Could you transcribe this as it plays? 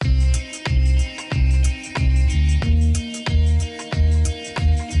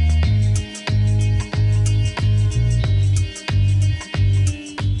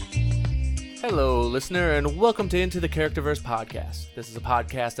listener, and welcome to Into the Characterverse podcast. This is a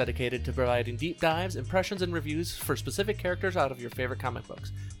podcast dedicated to providing deep dives, impressions, and reviews for specific characters out of your favorite comic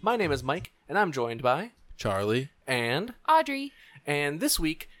books. My name is Mike, and I'm joined by Charlie and Audrey. And this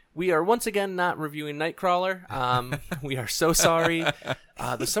week, we are once again not reviewing Nightcrawler. We are so sorry.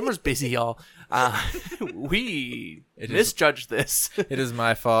 The summer's busy, y'all. We misjudged this. It is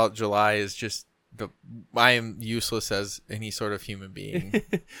my fault. July is just... I am useless as any sort of human being.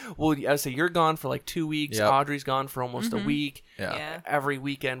 Well, I say you're gone for like 2 weeks. Yep. Audrey's gone for almost a week. Yeah. Every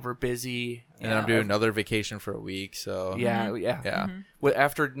weekend we're busy. And then I'm doing another vacation for a week, so... Yeah.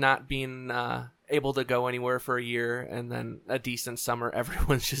 After not being able to go anywhere for a year and then a decent summer,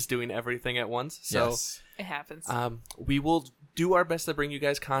 everyone's just doing everything at once. So yes. It happens. We will do our best to bring you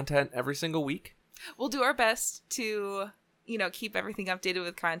guys content every single week. We'll do our best to, keep everything updated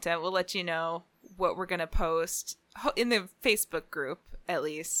with content. We'll let you know what we're going to post in the Facebook group, at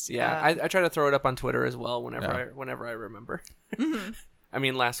least. Yeah, I try to throw it up on Twitter as well whenever I remember. I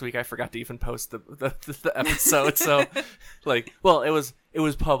mean, last week I forgot to even post the episode, so it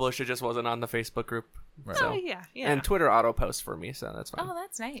was published, it just wasn't on the Facebook group. Right. So. Oh, yeah. And Twitter auto posts for me, so that's fine. Oh,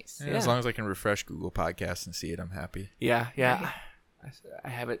 that's nice. Yeah, as long as I can refresh Google Podcasts and see it, I'm happy. Yeah. I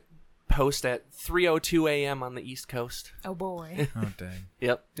have it post at 3:02 a.m. on the East Coast. Oh, boy. Oh, dang.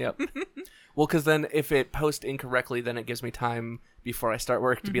 Yep. Well, because then if it posts incorrectly, then it gives me time before I start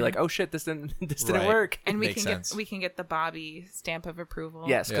work to be like, oh shit, this didn't Right. work. And we Makes can sense. get the Bobby stamp of approval.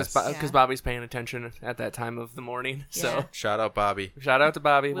 Yes, because Yes. Bobby's paying attention at that time of the morning. So Yeah. Shout out, Bobby. shout out to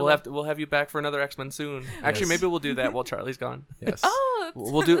Bobby. We'll We'll have you back for another X-Men soon. Actually, maybe we'll do that while Charlie's gone. Yes. Oh,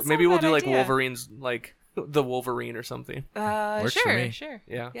 We'll do that's not a bad like idea. Wolverine's like the Wolverine or something. Works for me. Sure.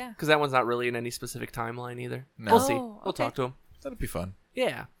 Yeah. Yeah. Because that one's not really in any specific timeline either. No. We'll see. Oh, We'll okay. talk to him. That'll be fun.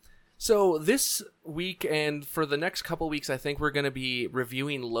 Yeah. So this week and for the next couple weeks, I think we're going to be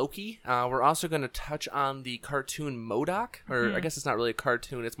reviewing Loki. We're also going to touch on the cartoon MODOK, or I guess it's not really a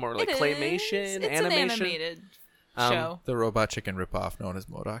cartoon. It's more like claymation, It's animation. an animated show. The robot chicken ripoff known as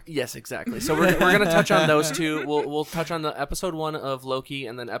MODOK. Yes, exactly. So we're going to touch on those two. We'll touch on the episode 1 of Loki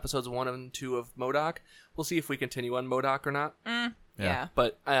and then episodes 1 and 2 of MODOK. We'll see if we continue on MODOK or not. Yeah.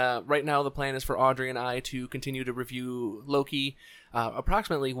 But right now the plan is for Audrey and I to continue to review Loki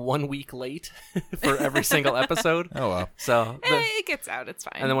approximately 1 week late for every single episode. Oh, wow. So It gets out. It's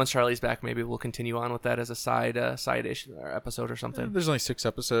fine. and then once Charlie's back, maybe we'll continue on with that as a side issue or episode or something. There's only 6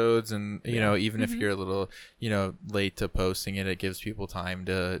 episodes, and, even if you're a little, late to posting it, it gives people time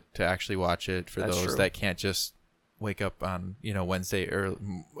to actually watch it for That's those true. that can't just wake up on, Wednesday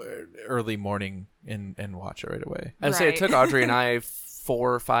early morning and watch it right away. I'd say it Right. took Audrey and I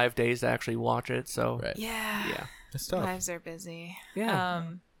 4 or 5 days to actually watch it. So Right. yeah. It's tough. Lives are busy. Yeah.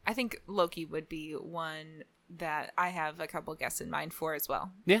 I think Loki would be one that I have a couple guests in mind for as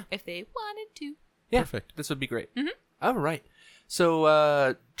well. Yeah. If they wanted to. yeah, Perfect. this would be great. All right.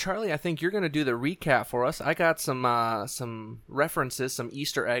 So Charlie, I think you're going to do the recap for us. I got some references, some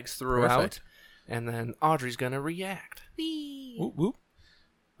Easter eggs throughout. Perfect. And then Audrey's going to react. Whee! Whoop, whoop.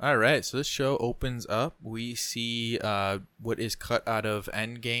 All right, so this show opens up. We see what is cut out of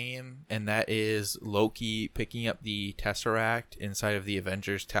Endgame, and that is Loki picking up the Tesseract inside of the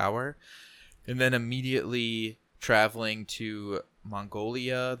Avengers Tower, and then immediately traveling to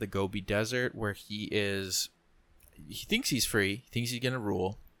Mongolia, the Gobi Desert, where he thinks he's free, he thinks he's going to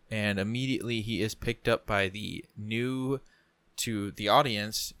rule, and immediately he is picked up by the new, to the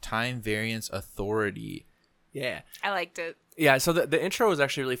audience, Time Variance Authority. Yeah. I liked it. Yeah, so the intro was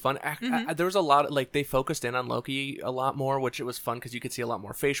actually really fun. There was a lot, they focused in on Loki a lot more, which it was fun because you could see a lot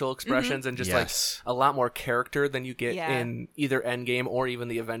more facial expressions and just Yes. a lot more character than you get Yeah. in either Endgame or even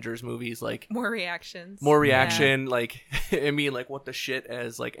the Avengers movies. Like More reactions. more reaction, what the shit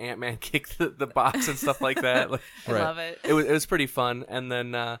as Ant-Man kicked the box and stuff like that. Like, I love it. it was pretty fun. And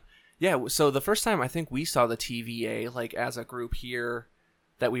then so the first time I think we saw the TVA as a group here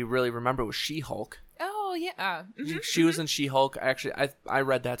that we really remember was She-Hulk. Oh, yeah. She was in She-Hulk. Actually, I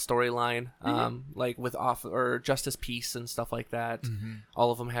read that storyline, with or Justice Peace and stuff like that.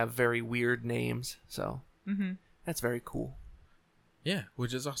 All of them have very weird names, so that's very cool. Yeah,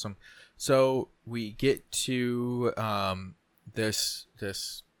 which is awesome. So we get to this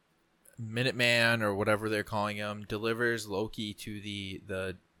Minuteman or whatever they're calling him delivers Loki to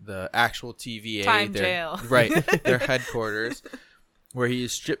the actual TVA, Time their- jail. right? Their headquarters. Where he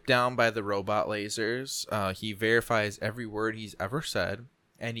is stripped down by the robot lasers. He verifies every word he's ever said,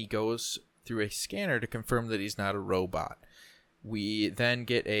 and he goes through a scanner to confirm that he's not a robot. We then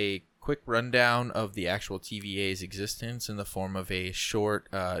get a quick rundown of the actual TVA's existence in the form of a short,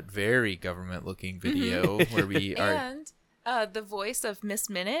 very government-looking video where we are... And The voice of Miss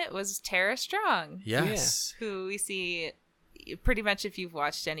Minute was Tara Strong, Yes. who we see pretty much if you've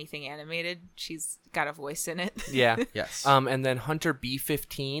watched anything animated, she's got a voice in it. Yeah. Yes. And then Hunter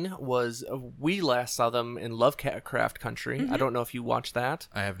B-15 was, we last saw them in Lovecraft Country. I don't know if you watched that.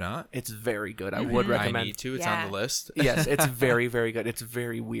 I have not. It's very good. I would recommend. I need to. It's Yeah. on the list. Yes, it's very, very good. It's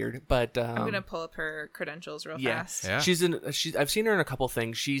very weird, but I'm gonna pull up her credentials real yeah. fast. Yeah. I've seen her in a couple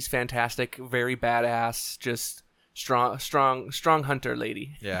things. She's fantastic, very badass, just strong hunter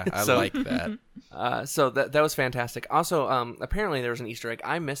lady. Yeah, I So- like that. So that was fantastic. Also, apparently there was an Easter egg.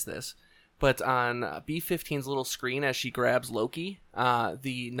 I missed this, but on B-15's little screen as she grabs Loki,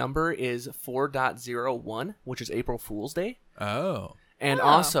 the number is 4.01, which is April Fool's Day, Oh. and Oh.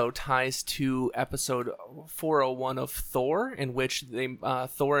 also ties to episode 401 of Thor, in which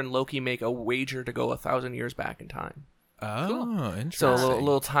Thor and Loki make a wager to go 1,000 years back in time. Oh, interesting. So a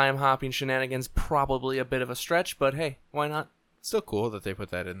little time hopping shenanigans, probably a bit of a stretch, but hey, why not? Still cool that they put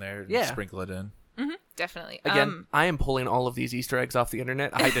that in there and Yeah. sprinkle it in. Definitely. Again, I am pulling all of these Easter eggs off the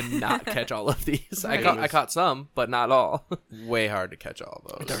internet. I did not catch all of these. Right. I caught some, but not all. Way hard to catch all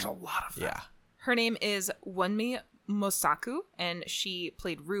those. There's a lot of them. Yeah. her name is Wunmi Mosaku, and she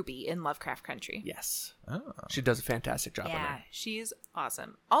played Ruby in Lovecraft Country. Yes. Oh. She does a fantastic job in Yeah, there. she's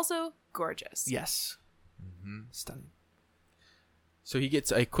awesome. Also gorgeous. Yes. Stunning. So he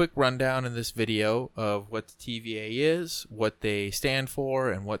gets a quick rundown in this video of what the TVA is, what they stand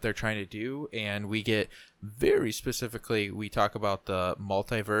for, and what they're trying to do. And we get very specifically, we talk about the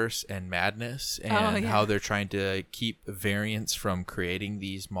multiverse and madness and how they're trying to keep variants from creating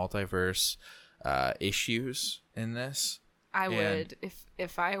these multiverse issues in this. I would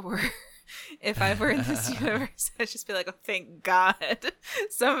if I were if I were in this universe, I'd just be like, oh, thank God,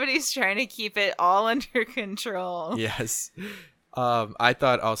 somebody's trying to keep it all under control. Yes. I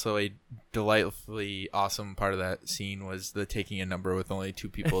thought also a delightfully awesome part of that scene was the taking a number with only two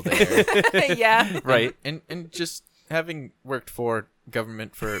people there. Yeah. Right. And just having worked for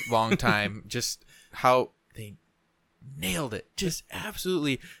government for a long time, just how they nailed it. Just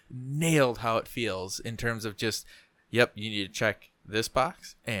absolutely nailed how it feels in terms of just, yep, you need to check this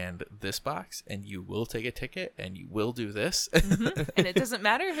box, and you will take a ticket, and you will do this. And it doesn't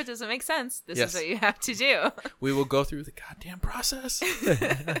matter if it doesn't make sense. This Yes. is what you have to do. We will go through the goddamn process.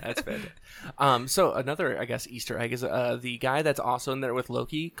 That's fantastic. So another, I guess, Easter egg is the guy that's also in there with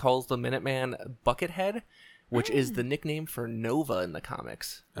Loki calls the Minuteman Buckethead, which is the nickname for Nova in the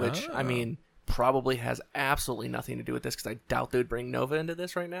comics, which, I mean, probably has absolutely nothing to do with this because I doubt they would bring Nova into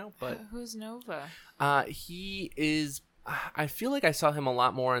this right now. But Who's Nova? he is... I feel like I saw him a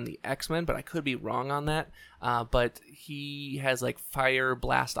lot more in the X-Men, but I could be wrong on that. But he has like fire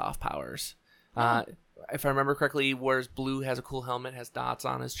blast off powers. If I remember correctly, wears blue, has a cool helmet, has dots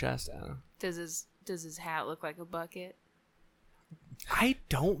on his chest. Does his hat look like a bucket? I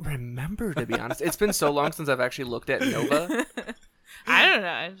don't remember, to be honest. It's been so long since I've actually looked at Nova. I don't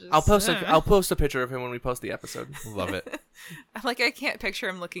know. I'll post a picture of him when we post the episode. Love it. I can't picture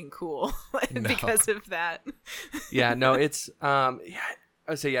him looking cool because of that. Yeah, no, it's I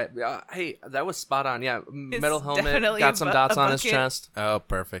would say hey, that was spot on. Yeah, metal helmet, definitely got some dots a on his bucket. chest. Oh,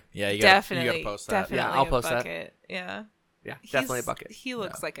 perfect. Yeah, you Definitely, gotta post that. definitely Yeah, I'll a post that. bucket. Yeah, Yeah, definitely a bucket. He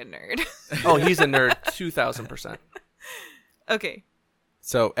looks like a nerd. Oh, he's a nerd, 2,000%. Okay.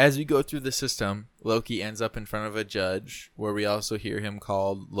 So as we go through the system, Loki ends up in front of a judge where we also hear him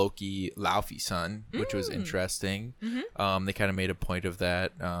called Loki Laufey-son, which was interesting. They kind of made a point of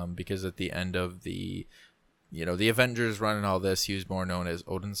that because at the end of the Avengers run and all this, he was more known as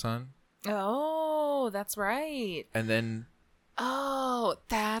Odin's son. Oh, that's right. And then Oh,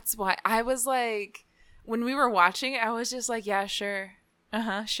 that's why. I was like, when we were watching, I was just like, yeah, sure.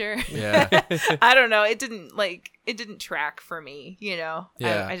 Sure. Yeah. I don't know. It didn't track for me, Yeah.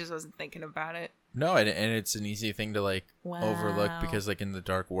 I just wasn't thinking about it. No, and it's an easy thing to overlook Wow. because in the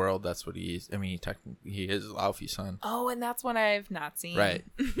dark world, that's what he is. I mean, he is Laufey's son. Oh, and that's one I've not seen. Right.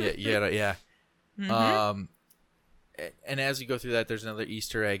 Yeah. And as we go through that, there's another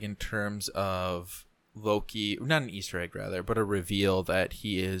Easter egg in terms of Loki, not an Easter egg rather, but a reveal that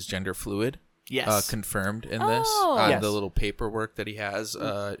he is gender fluid. Yes. Confirmed in this Oh. on Yes. the little paperwork that he has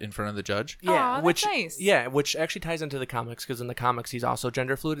in front of the judge. Yeah, Aw, that's which nice. which actually ties into the comics because in the comics he's also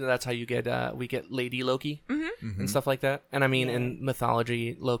gender fluid, and that's how you get we get Lady Loki and stuff like that. And I mean, in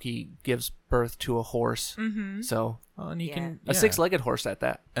mythology, Loki gives birth to a horse, so Oh, and he Yeah. can a six-legged horse at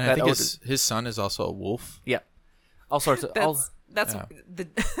that. And that I think Odin- his son is also a wolf. yeah, all sorts of all. That's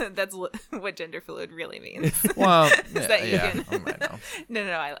Yeah. that's what gender fluid really means. Well, that you yeah, can- I know.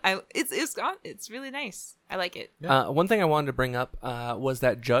 No. It's really nice. I like it. One thing I wanted to bring up was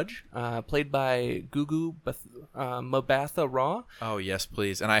that judge, played by Gugu Mbatha Raw. Oh yes,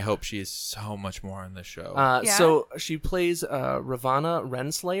 please, and I hope she is so much more on the show. Yeah. So she plays Ravana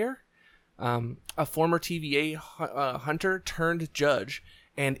Renslayer, a former TVA hunter turned judge,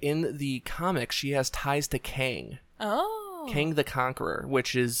 and in the comics she has ties to Kang. Oh. Kang the Conqueror,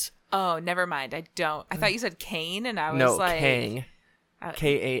 which is Oh, never mind. I don't. I thought you said Kane, and I was no like, Kang, uh,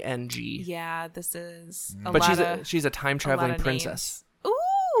 Kang. yeah, this is a But lot she's a time traveling lot of princess. names.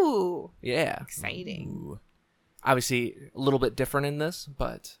 Ooh, Yeah, exciting. Ooh. obviously a little bit different in this,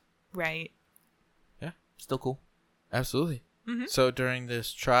 but Right. still cool. Absolutely. Mm-hmm. So during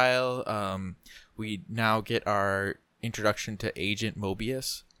this trial, we now get our introduction to Agent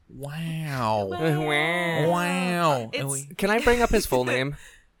Mobius. Wow. Wow. And It's- we, Can I bring up his full name?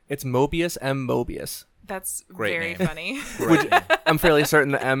 It's Mobius M. Mobius. That's Great very name. funny. Which I'm fairly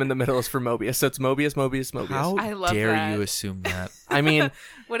certain the M in the middle is for Mobius, so it's Mobius, Mobius, Mobius. how I love dare that. you assume that? I mean,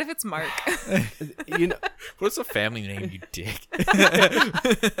 What if it's Mark? you know, What's a family name, you dick?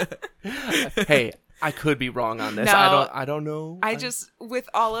 hey, I could be wrong on this. No. I don't know. I just with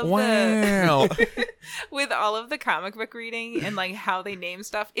all of the Wow. with all of the comic book reading and like how they name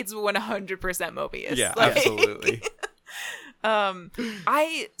stuff, it's 100% Mobius. Yeah, Like, absolutely.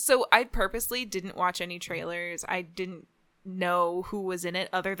 I purposely didn't watch any trailers. I didn't know who was in it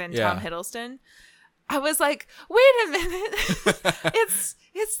other than Yeah. Tom Hiddleston. I was like, wait a minute,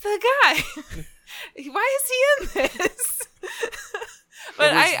 it's the guy. Why is he in this?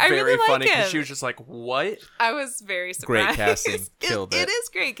 But It was I very really like funny him. she was just like, "What?" I was very Great surprised. casting. Killed It it. is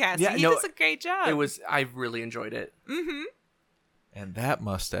great casting. Yeah, he no, does a great job. It was. I really enjoyed it. Mm-hmm. And that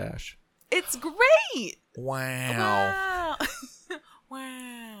mustache. It's great. Wow.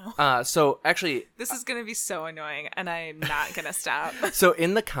 Wow. wow. So actually, This is gonna be so annoying, and I'm not gonna stop. so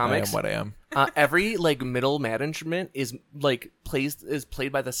in the I am comics, what I am. every like middle management is played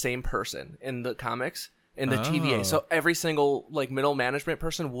by the same person in the comics in the Oh. TVA. So every single like middle management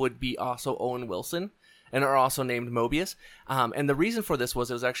person would be also Owen Wilson and are also named Mobius. And the reason for this was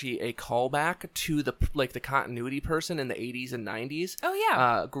it was actually a callback to the continuity person in the 80s and 90s. Oh,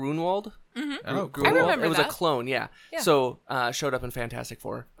 yeah. Grunwald. Oh, cool. I remember It was that. a clone, yeah. Yeah. So showed up in Fantastic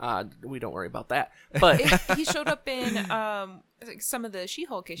Four. We don't worry about that, but. He showed up in like some of the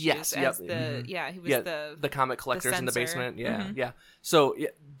She-Hulk issues Yes, as yep. the he was Yeah, the comic collectors in the censor. basement. Yeah, Mhm. yeah. So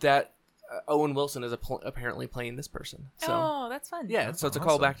that Owen Wilson is apparently playing this person. So oh, that's fun. yeah, so it's a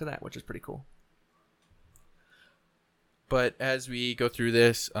awesome. callback to that, which is pretty cool. But as we go through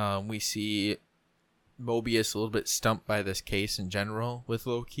this, we see Mobius a little bit stumped by this case in general with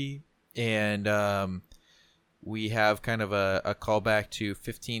Loki. And we have kind of a callback to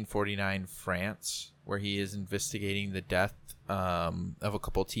 1549 France, where he is investigating the death of a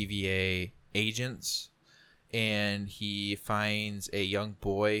couple TVA agents. And he finds a young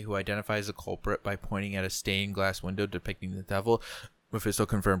boy who identifies the culprit by pointing at a stained glass window depicting the devil. Mephisto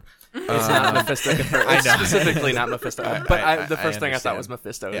confirmed. It's not Mephisto. I It's know. specifically not Mephisto. But the first thing I thought understand. was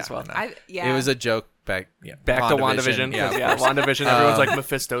Mephisto Yeah, as well. no. Yeah. It was a joke back to WandaVision. Yeah, Yeah, of course. WandaVision. Everyone's like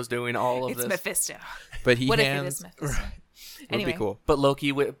Mephisto's doing all of It's this. Mephisto. But he What if it hands. is Mephisto? Right. Would Anyway. be cool. But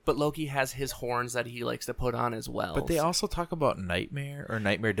Loki has his horns that he likes to put on as well. But they also talk about Nightmare or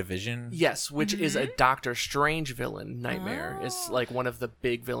Nightmare Division. yes, which is Mm-hmm. a Doctor Strange villain. Nightmare is Oh. like one of the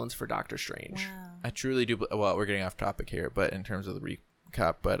big villains for Doctor Strange. I truly do. Well, we're getting off topic here, but in terms of the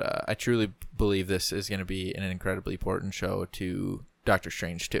recap, but I truly believe this is going to be an incredibly important show to Doctor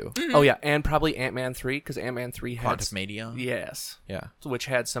Strange too. Oh yeah, and probably Ant-Man 3 because Ant-Man 3 had Quantumania. yes, Yeah. which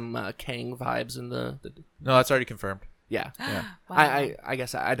had some Kang vibes in the No, that's already confirmed. yeah. Yeah. Wow. I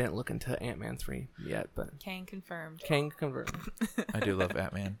guess I didn't look into Ant-Man 3 yet, but Kang confirmed. Kang confirmed. I do love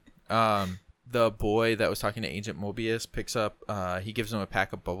Batman. The boy that was talking to Agent Mobius picks up. He gives him a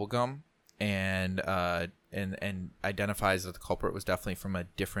pack of bubble gum, and identifies that the culprit was definitely from a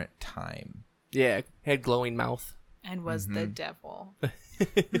different time. Yeah, had glowing mouth. And was the devil.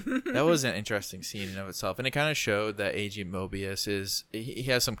 That was an interesting scene in and of itself, and it kind of showed that Agent Mobius he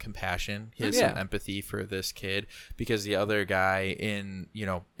has some compassion, he has some Yeah. empathy for this kid, because the other guy in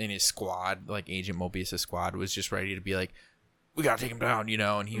his squad, like Agent Mobius' squad, was just ready to be like, we gotta take him down,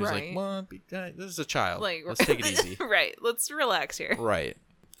 and he was Right. like, well, this is a child, Like, let's take it easy. Right. Let's relax here. Right.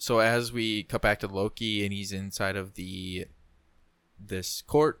 So as we cut back to Loki and he's inside of this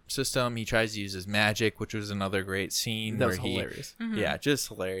court system, he tries to use his magic, which was another great scene That where was he hilarious. yeah, just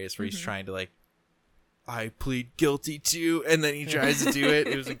hilarious, where he's trying to like, I plead guilty to, and then he tries to do it.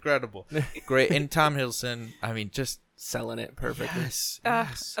 It was incredible. Great. And Tom Hiddleston, I mean, just selling it perfectly.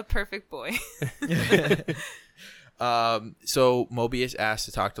 Yes. A perfect boy. So Mobius asks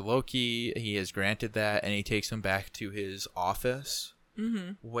to talk to Loki. He is granted that, and he takes him back to his office,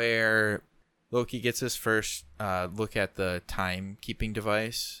 where Loki gets his first look at the timekeeping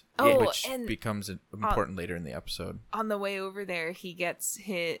device, which and becomes important later in the episode. On the way over there, he gets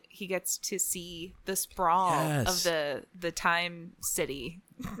to see the sprawl of the time city.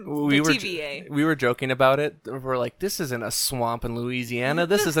 TVA. We were joking about it. We're like, this isn't a swamp in Louisiana.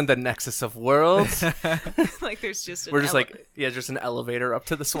 This isn't the Nexus of Worlds. Like there's just we're just like, yeah, just an elevator up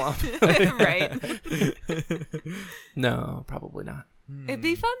to the swamp. Right. No, probably not. It'd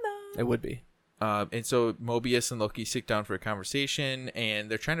be fun though. It would be. And so Mobius and Loki sit down for a conversation,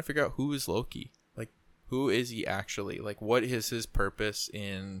 and they're trying to figure out who is Loki. Like, who is he actually? Like, what is his purpose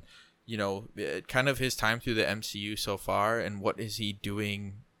in, kind of his time through the MCU so far, and what is he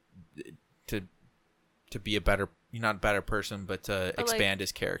doing to be a better, not a better person, but to expand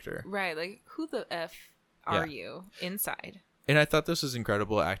his character. Right. Like, who the F are you inside? And I thought this was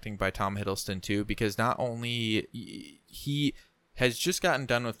incredible acting by Tom Hiddleston, too, because not only he has just gotten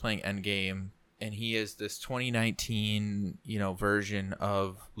done with playing Endgame, and he is this 2019, version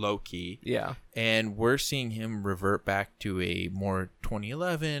of Loki. Yeah. And we're seeing him revert back to a more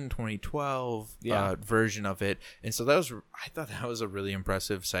 2011, 2012 version of it. And so I thought that was a really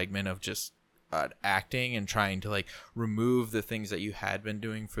impressive segment of just acting and trying to like remove the things that you had been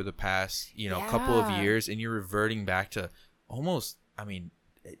doing for the past, couple of years. And you're reverting back to almost,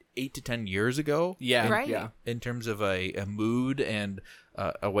 8 to 10 years ago. Yeah. Right. Yeah. In terms of a mood and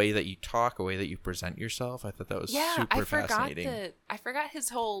a way that you talk, a way that you present yourself. I thought that was super fascinating. I forgot his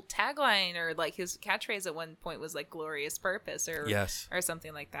whole tagline or like his catchphrase at one point was like glorious purpose or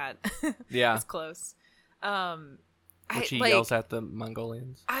something like that. Yeah. It's close. Which he yells at the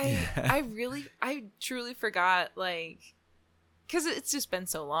Mongolians. I truly forgot, like, because it's just been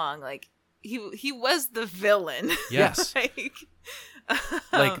so long. Like he was the villain. Yes.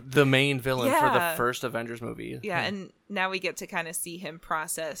 Like the main villain for the first Avengers movie. Yeah, and now we get to kind of see him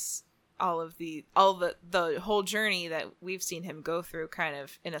process all the whole journey that we've seen him go through, kind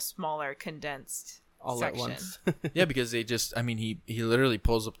of in a smaller, condensed section. At once. Yeah, because they just, he literally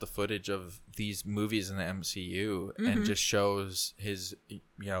pulls up the footage of these movies in the MCU and just shows his,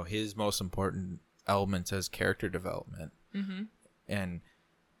 his most important elements as character development. And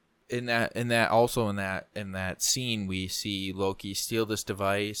in that scene, we see Loki steal this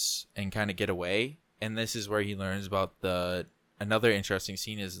device and kind of get away. And this is where he learns about another interesting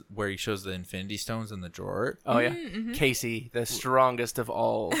scene is where he shows the Infinity Stones in the drawer. Oh yeah, Casey, the strongest of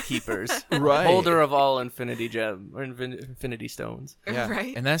all keepers, right? Holder of all Infinity Infinity Stones. Yeah,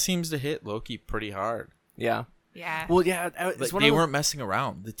 right. And that seems to hit Loki pretty hard. Yeah. Yeah. Well, yeah. They weren't messing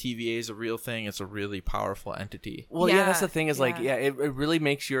around. The TVA is a real thing. It's a really powerful entity. Well, yeah, that's the thing is like, it really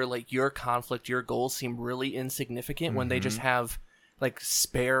makes your conflict, your goals seem really insignificant when they just have like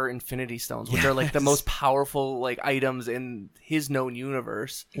spare Infinity Stones, which are like the most powerful like items in his known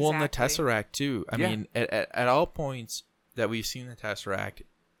universe. Well, and the Tesseract too. I mean, at all points that we've seen the Tesseract,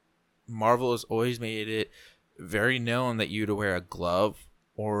 Marvel has always made it very known that you'd wear a glove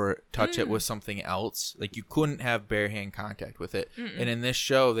or touch it with something else. Like you couldn't have bare hand contact with it. And in this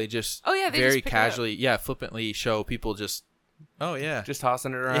show, they just very casually, flippantly show people just, just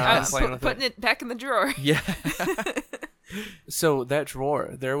tossing it around, playing with putting it back in the drawer. Yeah. So that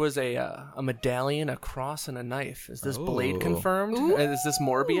drawer, there was a medallion, a cross, and a knife. Is this Blade confirmed? Ooh. Is this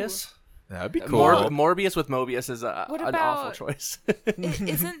Morbius? That'd be cool. Morbius with Mobius is an awful choice.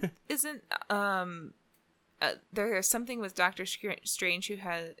 Isn't there's something with Doctor Strange who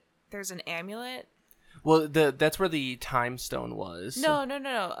there's an amulet? Well, that's where the time stone was. No.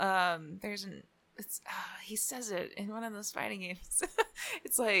 There's he says it in one of those fighting games.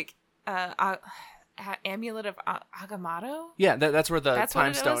 It's like amulet of Agamotto. Yeah, that's where the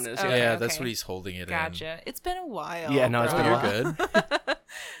time stone is. Okay, yeah, that's what he's holding it in. Gotcha. It's been a while. Yeah, no, it's been a while. You're good.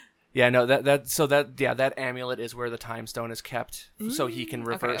 Yeah, no, that amulet is where the time stone is kept, so he can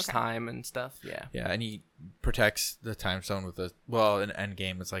reverse time and stuff. Yeah, yeah, and he protects the time stone with in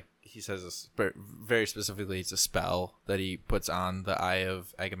Endgame. It's like he says this very specifically. It's a spell that he puts on the Eye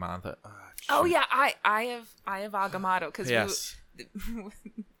of Agamotto. Oh yeah, Eye of Agamotto. Because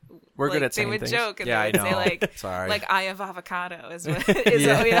we're good at saying things. They would joke and they would say like, sorry, like Eye of Avocado is what what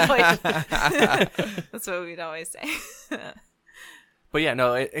we'd always. That's what we'd always say. But yeah,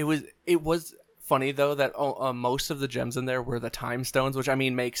 no, it was funny though that most of the gems in there were the time stones, which I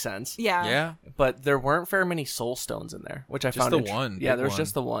mean makes sense. Yeah. Yeah. But there weren't very many soul stones in there, which I just found the one. Yeah, there was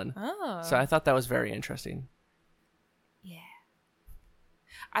just the one. Oh. So I thought that was very interesting. Yeah.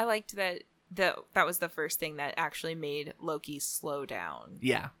 I liked that that was the first thing that actually made Loki slow down.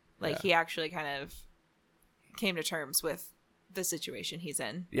 Yeah. Like he actually kind of came to terms with the situation he's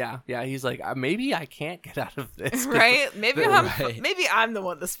in. Yeah. He's like, maybe I can't get out of this. Right? Maybe Right. maybe I'm the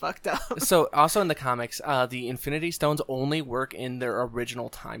one that's fucked up. So also in the comics, the Infinity Stones only work in their original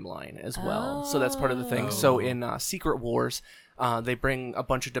timeline as well. So that's part of the thing. So in Secret Wars, they bring a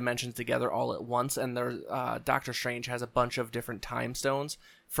bunch of dimensions together all at once, and Doctor Strange has a bunch of different time stones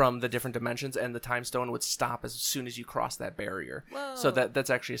from the different dimensions, and the time stone would stop as soon as you cross that barrier. Whoa. So that's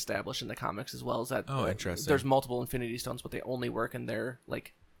actually established in the comics as well. Is that Interesting. There's multiple Infinity Stones, but they only work in their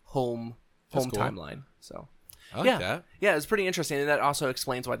like home That's cool. timeline. So. I like that. Yeah, it's pretty interesting, and that also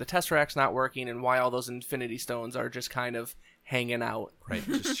explains why the Tesseract's not working and why all those Infinity Stones are just kind of hanging out. Right,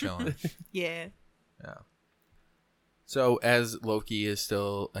 just chilling. Yeah. Yeah. So as Loki is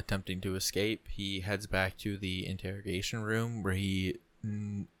still attempting to escape, he heads back to the interrogation room where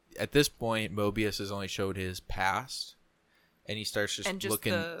at this point, Mobius has only showed his past, and he starts just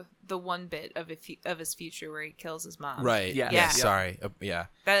looking. the one bit of his future where he kills his mom. Right. Yeah. Yeah. Yeah. Sorry. Yeah.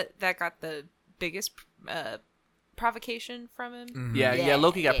 That got the biggest provocation from him. Mhm. Yeah,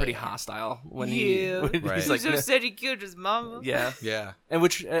 Loki got pretty hostile when Yeah. when Right. he's He like, just said he killed his mama. yeah, Yeah. and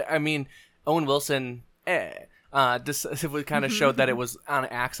which I mean, Owen Wilson, it kind of showed that it was on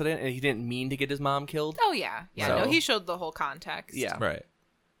accident and he didn't mean to get his mom killed. Oh yeah. So- No, he showed the whole context. Yeah, Right.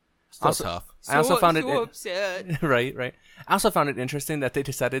 Still Also- tough. I also found it upset. right. I also found it interesting that they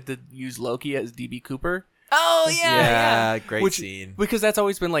decided to use Loki as DB Cooper. Oh yeah. Great scene. Because that's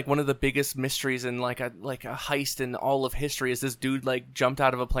always been like one of the biggest mysteries in like a heist in all of history is this dude like jumped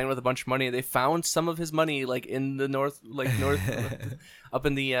out of a plane with a bunch of money. They found some of his money like in the north up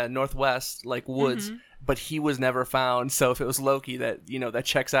in the northwest like woods, but he was never found. So if it was Loki, that that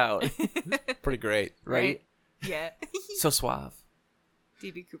checks out, Pretty great. right? Yeah. So suave.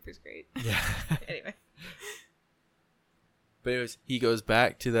 DB Cooper's great. Yeah. Anyway. But anyways, he goes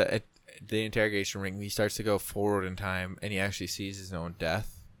back to the interrogation ring. He starts to go forward in time, and he actually sees his own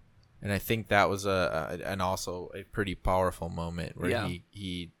death. And I think that was also a pretty powerful moment where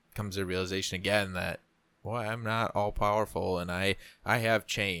he comes to the realization again that, boy, I'm not all powerful, and I have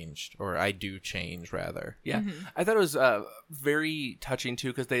changed, or I do change rather. Yeah, I thought it was very touching too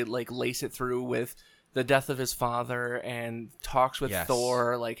because they like lace it through with the death of his father and talks with Yes.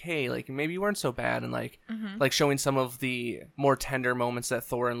 Thor, like, hey, like maybe you weren't so bad, and like showing some of the more tender moments that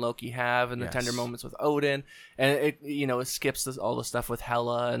Thor and Loki have, and the Yes. tender moments with Odin, and it skips all the stuff with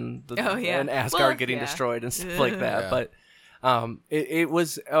Hela and and Asgard Well, getting yeah. destroyed and stuff like that, Yeah. but. It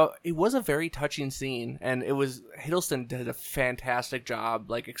was a very touching scene, and Hiddleston did a fantastic job,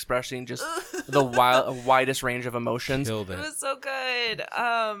 like expressing just the widest range of emotions. Killed It it. was so good.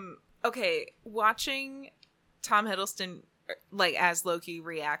 Okay, watching Tom Hiddleston like as Loki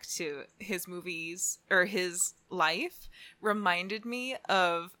react to his movies or his life reminded me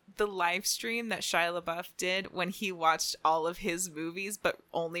of the live stream that Shia LaBeouf did when he watched all of his movies but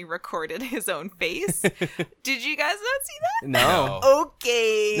only recorded his own face. Did you guys not see that? No.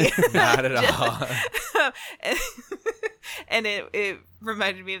 Okay. Not at all. and it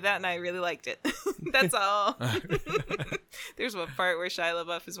reminded me of that, and I really liked it. That's all. There's one part where Shia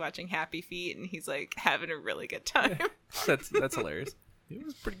LaBeouf is watching Happy Feet, and he's like having a really good time. That's hilarious. It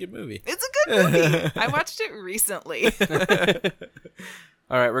was a pretty good movie. It's a good movie. I watched it recently.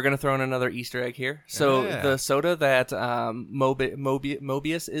 All right, we're gonna throw in another Easter egg here. So Yeah. the soda that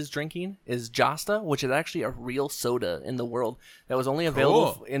Mobius is drinking is Josta, which is actually a real soda in the world that was only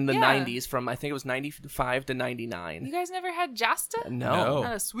available Cool. in the Yeah. 90s from I think it was 95 to You 99. guys never had Josta? No.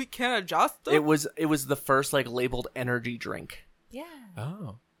 Not a sweet can of Josta? It was the first like labeled energy drink. Yeah.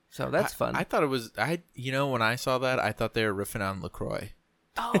 Oh. So that's fun. I thought it was when I saw that, I thought they were riffing on LaCroix.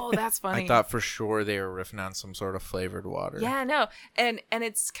 Oh, that's funny. I thought for sure they were riffing on some sort of flavored water. Yeah, no, and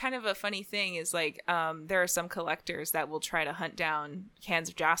it's kind of a funny thing is like there are some collectors that will try to hunt down cans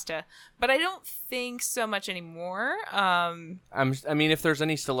of Josta, but I don't think so much anymore. I mean, if there's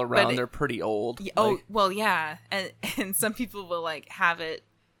any still around, it- they're pretty old. Oh Like, well, yeah, and some people will like have it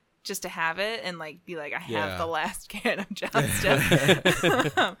just to have it and like be like, I Yeah. have the last can of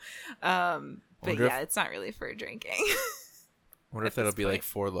Josta. But Wonder yeah, if- it's not really for drinking. I wonder if At that'll this be point. like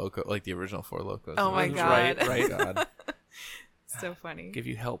Four Loko, like the original Four Locos. Oh my Right, God. right. God. So funny. Give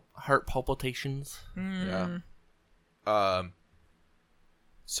you heart palpitations. Yeah.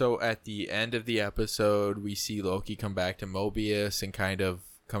 So at the end of the episode, we see Loki come back to Mobius and kind of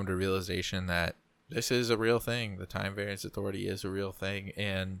come to realization that this is a real thing. The Time Variance Authority is a real thing,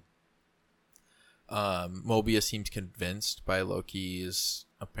 and Mobius seems convinced by Loki's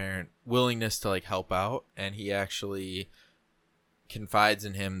apparent willingness to like help out, and he actually confides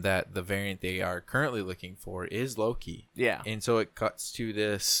in him that the variant they are currently looking for is Loki. Yeah. And so it cuts to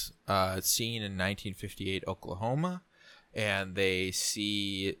this scene in 1958 Oklahoma, and they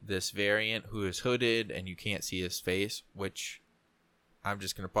see this variant who is hooded and you can't see his face, which I'm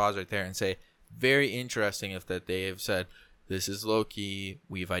just going to pause right there and say, very interesting if that they have said, this is Loki,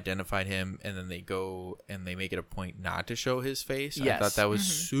 we've identified him, and then they go and they make it a point not to show his face. Yes. I thought that was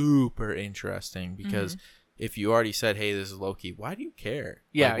super interesting because if you already said, hey, this is Loki, why do you care?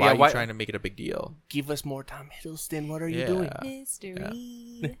 Yeah, Like, why yeah, are why- you trying to make it a big deal? Give us more Tom Hiddleston. What are you Yeah. doing?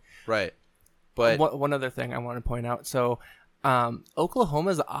 Mystery. Right. But One other thing I want to point out. So,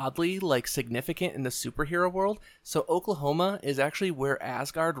 Oklahoma is oddly like significant in the superhero world. So Oklahoma is actually where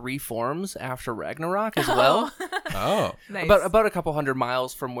Asgard reforms after Ragnarok as well. oh, Nice. about a couple hundred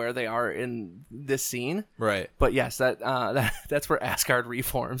miles from where they are in this scene. right. But yes, that's where Asgard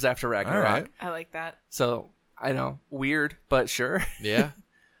reforms after Ragnarok. right. I like that. So I know, weird, but sure. Yeah.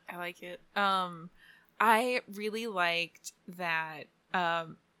 I like it. I really liked that.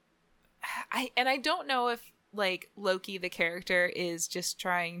 I don't know if like Loki the character is just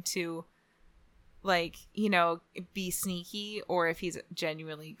trying to like, you know, be sneaky, or if he's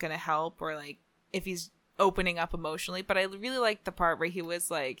genuinely gonna help, or like if he's opening up emotionally. But I really liked the part where he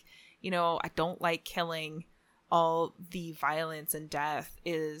was like, you know, I don't like killing. All the violence and death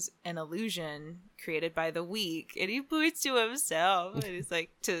is an illusion created by the weak, and he points to himself, and he's like,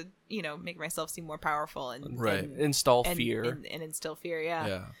 to, you know, make myself seem more powerful and Right. Install and, fear. and instill fear. Yeah.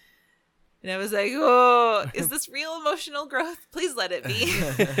 Yeah. And I was like, oh, is this real emotional growth? Please let it be.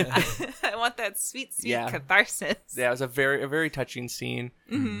 I want that sweet Yeah. catharsis. Yeah, it was a very touching scene.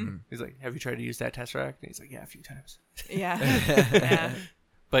 Mm-hmm. He's like, "Have you tried to use that Tesseract?" And he's like, "Yeah, a few times." Yeah. Yeah.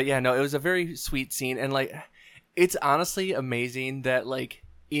 But yeah, no, it was a very sweet scene, and like, it's honestly amazing that like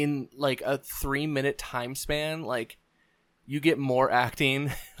in like a 3-minute time span, like you get more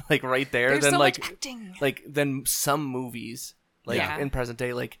acting like right there There's than so like much acting. than some movies like Yeah. in present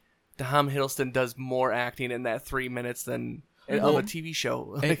day. Like Tom Hiddleston does more acting in that 3 minutes than of a TV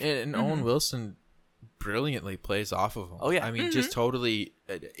show. And, Like, and Owen Wilson brilliantly plays off of him. Oh, yeah. I mean, just totally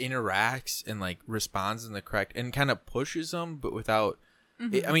interacts and like responds in the correct and kind of pushes them, but without. I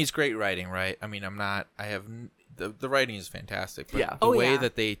mean, it's great writing, right? I mean, the writing is fantastic, but Yeah. the Oh, way yeah.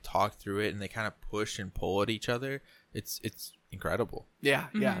 that they talk through it and they kind of push and pull at each other, it's incredible. Yeah,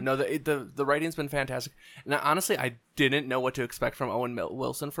 yeah. No, the writing's been fantastic. And honestly, I didn't know what to expect from Owen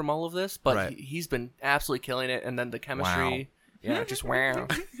Wilson from all of this, but Right. he's been absolutely killing it. And then the chemistry, yeah, just wow,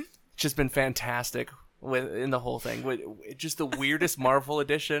 it's just been fantastic in the whole thing. With just the weirdest Marvel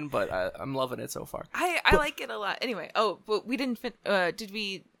edition, but I'm loving it so far. I like it a lot. Anyway, but we didn't did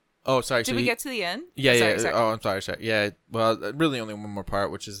we Oh, sorry. did we get to the end? Yeah, Sorry, yeah. sorry. Oh, I'm sorry. Yeah. Well, really, only one more part,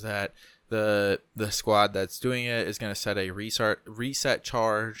 which is that the squad that's doing it is going to set a reset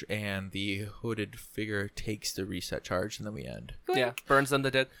charge, and the hooded figure takes the reset charge, and then we end. Yeah, burns them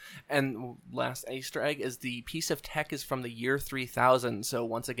to death. And last Easter egg is the piece of tech is from the year 3000. So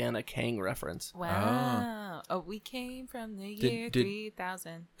once again, a Kang reference. Wow. Oh, we came from the year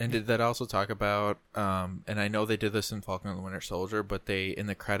 3000. And did that also talk about? And I know they did this in Falcon and the Winter Soldier, but in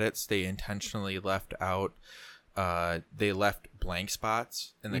the credits they intentionally left out. They left blank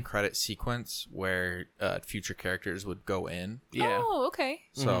spots in the credit sequence where future characters would go in. Yeah. Oh, okay.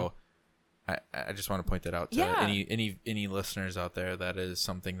 So I just want to point that out to Yeah. any listeners out there. That is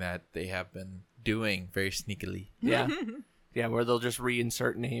something that they have been doing very sneakily. Yeah. Yeah, where they'll just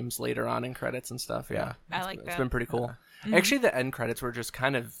reinsert names later on in credits and stuff. Yeah. I like It's that. been pretty cool. Actually, the end credits were just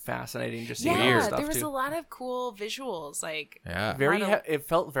kind of fascinating, just seeing Yeah, stuff there was too. a lot of cool visuals. Like, Yeah. Very, lot of- it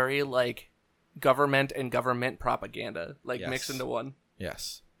felt very like government and government propaganda, like Yes. mixed into one.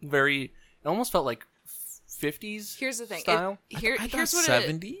 Yes. Very, it almost felt like 50s. here's the thing. Style. Here's what it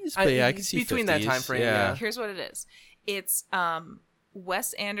 70s, but yeah, I can see between that 50s. time frame, Yeah. here's what it is. It's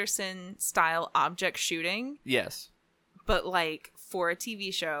Wes Anderson style object shooting, Yes. but like for a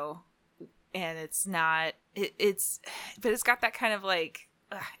TV show, and it's not. It's got that kind of like.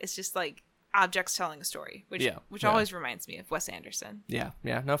 It's just like objects telling a story, which Yeah. always reminds me of Wes Anderson. Yeah.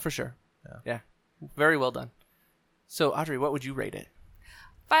 Yeah. No, for sure. Yeah. Very well done. So, Audrey, what would you rate it?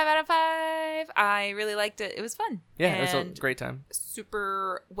 5 out of 5. I really liked it. It was fun. Yeah, it was And a great time.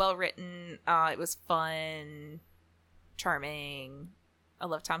 super well written. It was fun, charming. I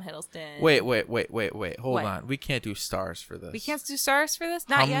love Tom Hiddleston. Wait. Hold What? on. We can't do stars for this. We can't do stars for this?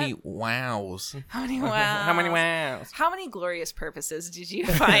 Not How yet. many wows? How many wows? How many wows? How many glorious purposes did you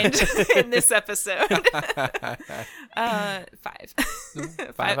find in this episode? 5.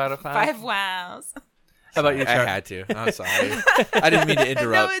 5 out of 5? 5 wows. How about you, I Charlie? had to. I'm sorry. I didn't mean to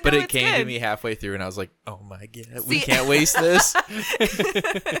interrupt, but it it's came to good. me halfway through, and I was like, "Oh my god, we See- can't waste this."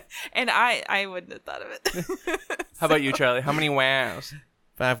 And I wouldn't have thought of it. How about you, Charlie? How many wows?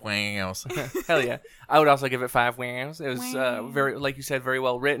 5 wangles. Hell yeah. I would also give it 5 wows. It was Wow. very, like you said, very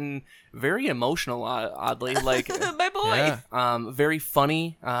well written, very emotional, oddly. Like, My boy. Yeah. very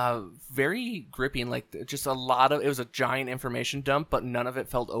funny, very gripping. Like, just a lot of it was a giant information dump, but none of it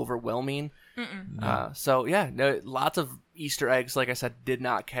felt overwhelming. So yeah, no, lots of Easter eggs. Like I said, did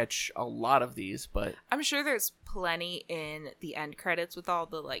not catch a lot of these, but I'm sure there's plenty in the end credits with all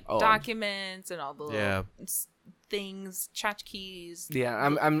the like Oh. documents and all the Yeah. little things, tchotchkes. yeah,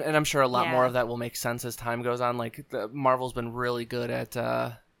 I'm sure a lot more Yeah. of that will make sense as time goes on. Like Marvel's been really good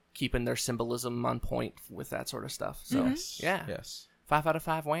at keeping their symbolism on point with that sort of stuff. So yeah, Yes. 5 out of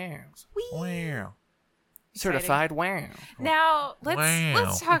 5 wows. Wow. Certified wow. Now let's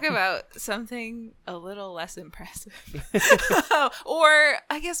Wow. talk about something a little less impressive, or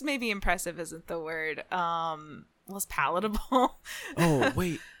I guess maybe impressive isn't the word. Less palatable. Oh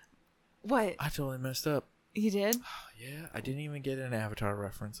wait, What I totally messed up. you did? Yeah, I didn't even get an Avatar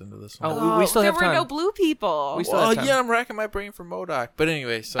reference into this one. Oh, we still there have were no time. blue people. We still Well, have time. yeah, I'm racking my brain for MODOK. But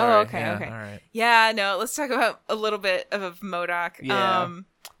anyway, sorry. Oh, okay, Yeah, okay. All right. Yeah, no, let's talk about a little bit of MODOK. Yeah.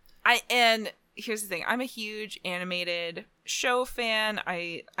 And here's the thing. I'm a huge animated show fan.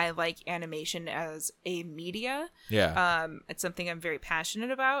 I like animation as a media. Yeah. It's something I'm very passionate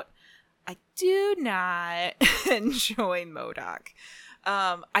about. I do not enjoy MODOK.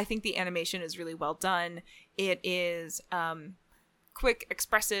 I think the animation is really well done. It is quick,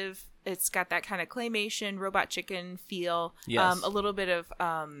 expressive. It's got that kind of claymation, Robot Chicken feel. Yes. A little bit of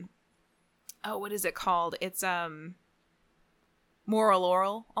what is it called? It's Moral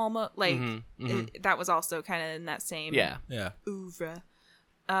Laurel almost like that was also kind of in that same Yeah. yeah. oeuvre.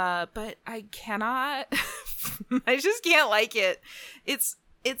 But I cannot. I just can't like it. It's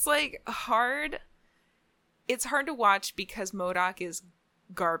like hard. It's hard to watch because MODOK is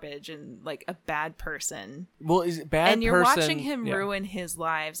garbage and like a bad person, Well, is it bad and you're person, watching him yeah. ruin his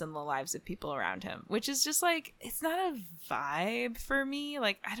lives and the lives of people around him, which is just like it's not a vibe for me.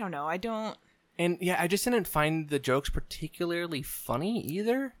 Like I don't know. I don't. And yeah, I just didn't find the jokes particularly funny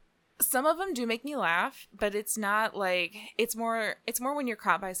either. Some of them do make me laugh, but it's not like it's more when you're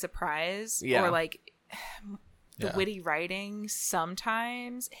caught by surprise Yeah. or like the Yeah. witty writing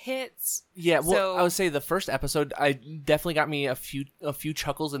sometimes hits. Yeah, well, So- I would say the first episode, I definitely got me a few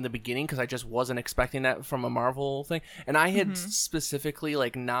chuckles in the beginning because I just wasn't expecting that from a Marvel thing, and I had specifically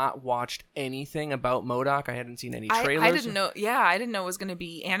like not watched anything about MODOK. I hadn't seen any trailers. I didn't know. Yeah, I didn't know it was going to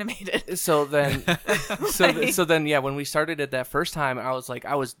be animated. So then, so then, yeah, when we started it that first time, I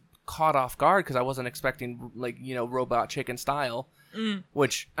was caught off guard because I wasn't expecting like Robot Chicken style,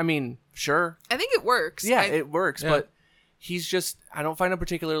 which I mean, sure, I think it works. yeah, I- it works, Yeah. but he's just I don't find him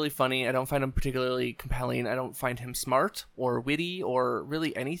particularly funny. I don't find him particularly compelling. I don't find him smart or witty or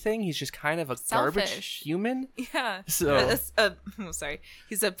really anything. He's just kind of a garbage Selfish. human. yeah. So- I'm sorry,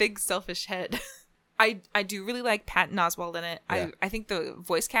 he's a big selfish head. I do really like Patton Oswalt in it. Yeah. I think the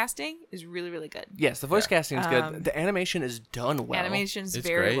voice casting is really, really good. Yes, the voice casting is Um, good. The animation is done well. Animation's It's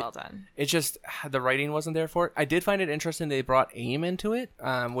very great. well done. It's just the writing wasn't there for it. I did find it interesting they brought AIM into it,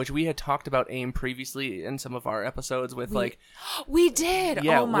 which we had talked about AIM previously in some of our episodes with like We did.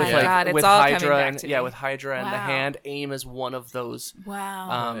 yeah, Oh my with, like, god, it's with all Hydra coming back and to yeah, me. with Hydra and the Wow. hand. AIM is one of those.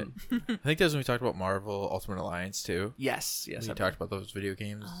 Wow. I think that's when we talked about Marvel Ultimate Alliance too. Yes, We I talked about those video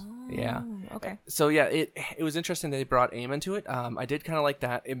games. yeah. Okay. So yeah, it was interesting they brought AIM into it. I did kind of like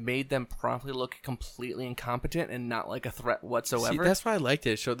that. It made them promptly look completely incompetent and not like a threat whatsoever. See, that's why I liked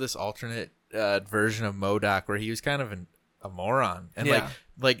it. It showed this alternate version of MODOK where he was kind of a moron, and Yeah.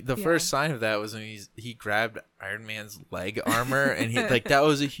 like the Yeah. first sign of that was when he grabbed Iron Man's leg armor, and he like that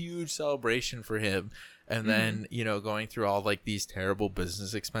was a huge celebration for him. And then going through all like these terrible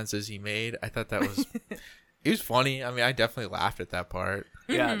business expenses he made, I thought that was it was funny. I mean, I definitely laughed at that part.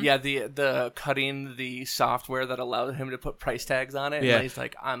 Yeah, yeah. The cutting the software that allowed him to put price tags on it. Yeah. And he's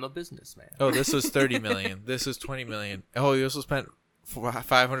like, I'm a businessman. Oh, this was 30 million. This was 20 million. Oh, he also spent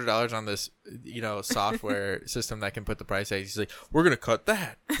 $500 on this, software system that can put the price tags. He's like, we're gonna cut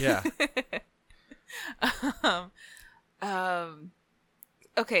that. Yeah.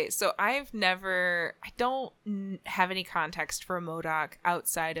 Okay, so I don't have any context for MODOK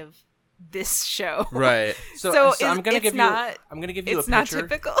outside of this show. Right. So So I'm gonna it's give not- I'm gonna give you a It's not picture.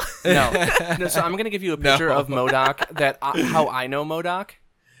 typical. No. So I'm gonna give you a picture No. of MODOK that how I know MODOK.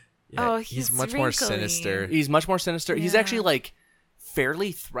 Oh, he's he's much more wrinkly. sinister. He's much more sinister. He's Yeah. actually like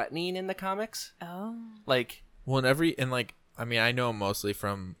fairly threatening in the comics. Oh. Like Well, in I mean, I know him mostly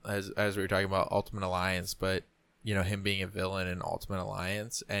from as we were talking about Ultimate Alliance, but you know, him being a villain in Ultimate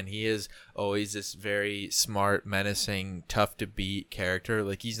Alliance, and he is always this very smart, menacing, tough to beat character.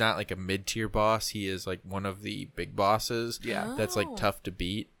 Like, he's not like a mid-tier boss. He is like one of the big bosses. Yeah. That's like tough to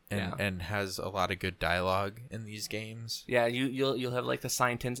beat and Yeah. and has a lot of good dialogue in these games. Yeah, you'll have like the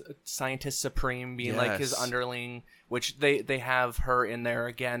scientist supreme being like his Yes. underling, which they have her in there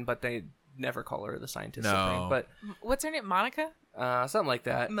again, but they never call her the scientist No. supreme. But What's her name? Monica? something like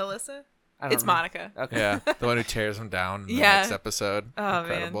that. Melissa? I don't It's know. Monica. Okay. Yeah, the one who tears him down in the Yeah. next episode. Oh,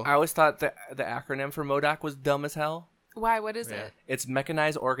 man. Incredible. I always thought the acronym for MODOK was dumb as hell. Why? What is Yeah. it? It's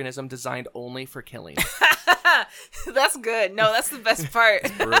mechanized organism designed only for killing. That's good. No, that's the best part.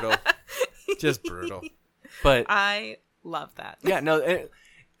 Brutal. Just brutal. But I love that. yeah, no.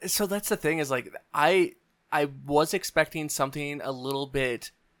 So that's the thing is like I was expecting something a little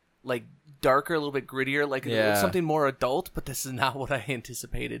bit like darker, a little bit grittier, like Yeah. something more adult. But this is not what I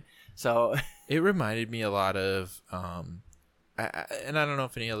anticipated. So It reminded me a lot of, and I don't know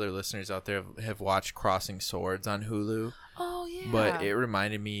if any other listeners out there have watched Crossing Swords on Hulu, Oh yeah. but it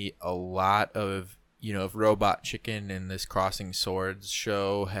reminded me a lot of, you know, if Robot Chicken and this Crossing Swords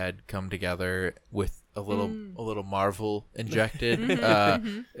show had come together with a little Marvel injected,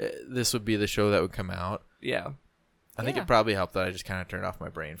 this would be the show that would come out. yeah, I think Yeah. it probably helped that I just kind of turned off my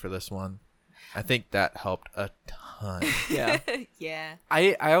brain for this one. I think that helped a ton. yeah. yeah.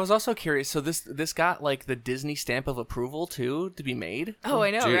 I was also curious. So this got like the Disney stamp of approval too to be made, Oh,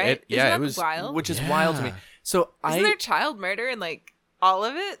 I know, Dude, right? yeah, Isn't it that was- wild. which is wild to me. Yeah. So Isn't there child murder in like all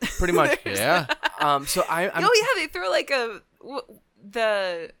of it? pretty much Yeah. So I'm Oh yeah, they throw like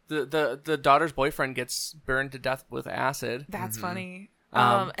the. the daughter's boyfriend gets burned to death with acid. That's funny.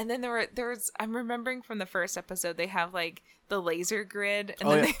 Um, And then there was I'm remembering from the first episode they have like the laser grid and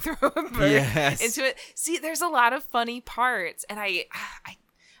Oh, then yeah. they throw a bird Yes. into it. See, there's a lot of funny parts, and I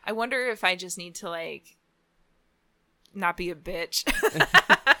wonder if I just need to like not be a bitch.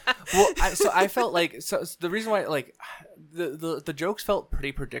 Well, I felt like so the reason why like the jokes felt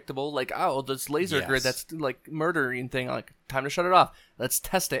pretty predictable. Like, oh, this laser grid Yes. that's like murdering thing. Like, time to shut it off. Let's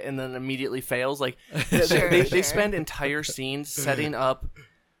test it, and then immediately fails. Like, Sure, they sure. spend entire scenes setting up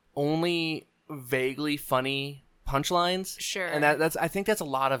only vaguely funny punchlines. Sure. and that's I think that's a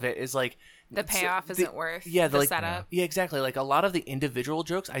lot of it. Is like The payoff isn't worth the the like, setup. Yeah, exactly. Like a lot of the individual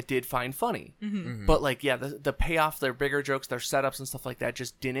jokes I did find funny. Mm-hmm. But like, yeah, the payoff, their bigger jokes, their setups and stuff like that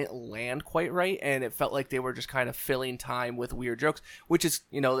just didn't land quite right. And it felt like they were just kind of filling time with weird jokes, which is,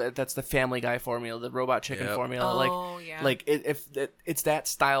 you know, that's the Family Guy formula, the Robot Chicken Yep. formula. Oh, yeah. Like it's that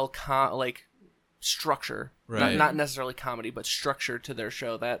style, like structure, Right. not necessarily comedy, but structure to their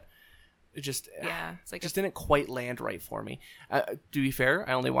show that it just, Yeah, it's like just didn't quite land right for me. To be fair,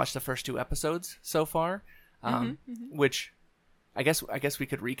 I only watched the first 2 episodes so far, which I guess we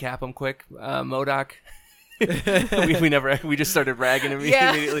could recap them quick. MODOK, we just started ragging him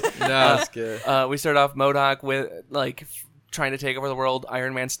Yeah. immediately. No, that's good. We start off MODOK with like trying to take over the world.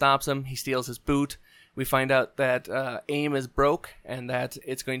 Iron Man stops him. He steals his boot. We find out that AIM is broke and that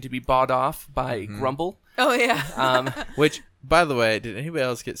it's going to be bought off by Grumble. Oh yeah. Which, by the way, did anybody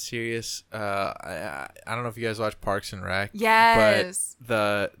else get serious? I don't know if you guys watch Parks and Rec. Yes.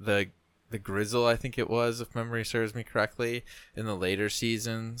 But the Grizzle, I think it was, if memory serves me correctly, in the later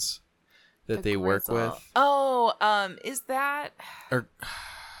seasons that The they work Grizzle. with. Oh, is that Or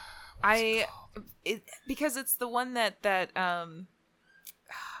because it's the one that the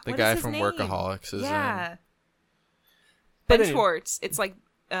what is guy his from name? Workaholics is yeah. in. But Ben anyway. Schwartz. It's like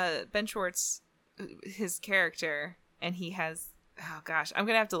Ben Schwartz, his character, and he has. Oh gosh, I'm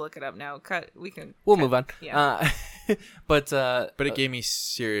gonna have to look it up now. We'll move on. Yeah. But But it gave me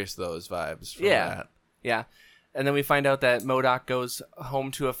serious those vibes from Yeah. that. yeah, and then we find out that MODOK goes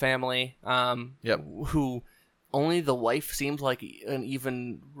home to a family. Yep. Who only the wife seemed like an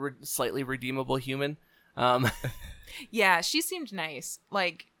even slightly redeemable human. Yeah, she seemed nice.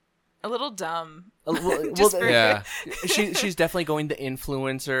 Like a little dumb. Well, Just for- Yeah. she's definitely going the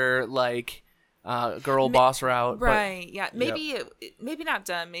influencer like girl boss route. but- Right. Yeah. Maybe maybe not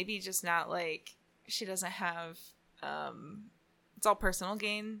dumb. Maybe just not like she doesn't have. It's all personal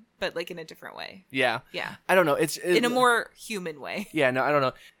gain, but like in a different way. yeah. Yeah. I don't know. It's In a more human way. Yeah, no, I don't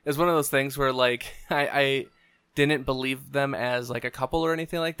know. It's one of those things where like I didn't believe them as like a couple or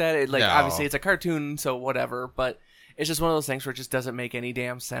anything like that. It like No. obviously it's a cartoon, so whatever, but it's just one of those things where it just doesn't make any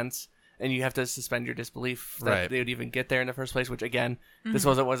damn sense. And you have to suspend your disbelief that Right. they would even get there in the first place. Which again, this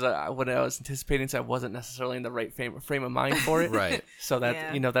wasn't what I was anticipating, so I wasn't necessarily in the right frame of mind for it. Right. So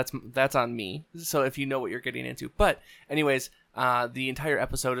that Yeah. that's on me. So if you know what you're getting into, but anyways, The entire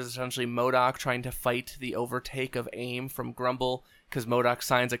episode is essentially MODOK trying to fight the overtake of AIM from Grumble, because MODOK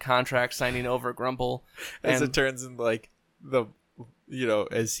signs a contract signing over Grumble. As it turns in, like, I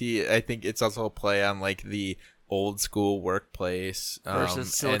think it's also a play on, like, the old school workplace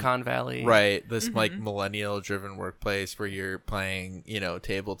versus Silicon Valley. Right. This, like, millennial driven workplace where you're playing,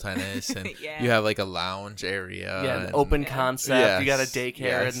 table tennis and Yeah. you have, like, a lounge area. Yeah, an and- open concept. Yes, You got a daycare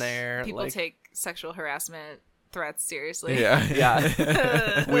yes. in there. People like, take sexual harassment threats seriously. Yeah.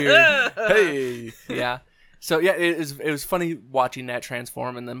 Yeah. Weird. Hey. Yeah. So yeah, it was funny watching that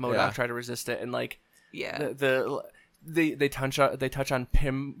transform, and then MODOK try to resist it, and like Yeah. they touch on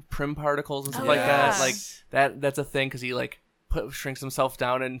prim particles and stuff Oh, like yeah. that. Like that's a thing, because he like shrinks himself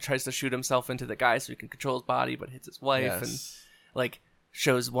down and tries to shoot himself into the guy so he can control his body, but hits his wife, and like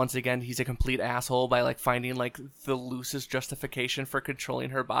shows once again he's a complete asshole by like finding like the loosest justification for controlling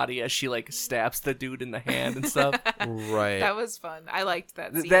her body as she like stabs the dude in the hand and stuff. Right. That was fun. I liked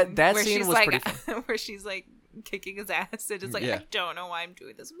that scene. That where scene she's was like, pretty fun. where she's like kicking his ass and just like, Yeah. I don't know why I'm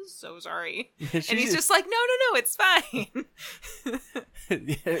doing this. I'm so sorry. She's And he's just like, no, it's fine.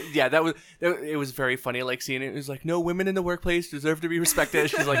 yeah, it was very funny. Like seeing it, it was like, no, women in the workplace deserve to be respected.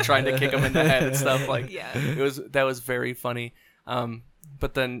 She's like trying to kick him in the head and stuff. Like, Yeah. that was very funny.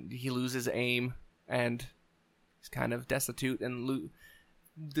 But then he loses AIM and he's kind of destitute and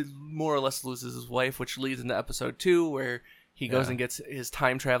more or less loses his wife, which leads into episode 2 where he goes and gets his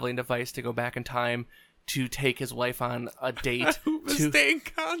time traveling device to go back in time to take his wife on a date.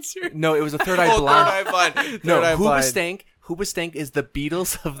 Hoobastank concert. No, it was a Third Eye Blind. Third Eye Blind. No, Third Eye Blind. Hoobastank is the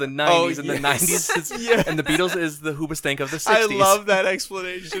Beatles of the 90s, Oh, and the yes. 90s is, Yeah. and the Beatles is the Hoobastank of the 60s. I love that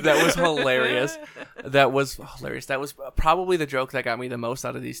explanation. That was hilarious. That was probably the joke that got me the most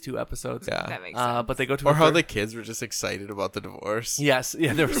out of these 2 episodes. Yeah. That makes sense. But they go to Or a how third- the kids were just excited about the divorce. Yes,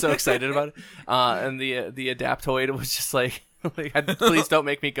 yeah, they were so excited about it. And the Adaptoid was just like, please don't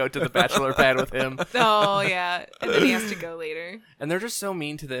make me go to the bachelor pad with him. Oh, yeah. And then he has to go later. And they're just so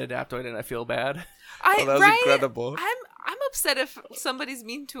mean to the Adaptoid, and I feel bad. Oh, that was incredible. I'm upset if somebody's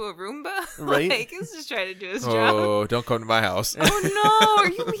mean to a Roomba. Right? Like, he's just trying to do his job. Oh, don't come to my house. I Oh no, are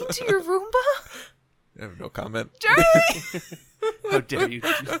you mean to your Roomba? have no comment. Charlie! How dare you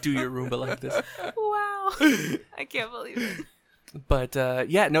do your Roomba like this? Wow. I can't believe it. But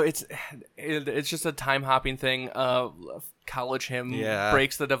yeah, no, it's just a time hopping thing. College him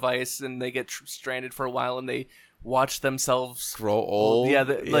breaks the device, and they get stranded for a while, and they watch themselves Grow old. Yeah,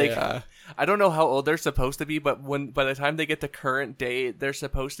 like I don't know how old they're supposed to be, but by the time they get to current day, they're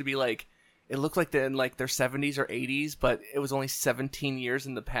supposed to be like, it looked like they're in like their 70s or 80s, but it was only 17 years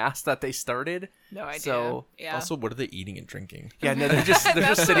in the past that they started. No idea. So yeah. Also, what are they eating and drinking? yeah, no, they're just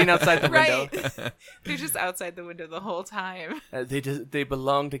sitting outside the window. Right. They're just outside the window the whole time. They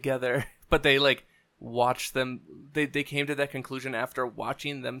belong together, but they like watch them. They came to that conclusion after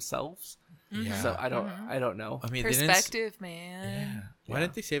watching themselves. Yeah. So I don't know. I mean, Perspective, man. Why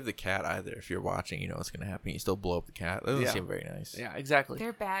didn't they save the cat either? If you're watching, you know what's going to happen. You still blow up the cat. That doesn't seem very nice. Yeah, exactly.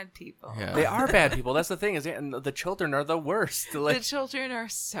 They're bad people. Yeah. They are bad people. That's the thing, and the children are the worst. Like, The children are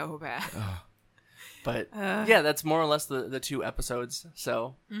so bad. but yeah, that's more or less the 2 episodes.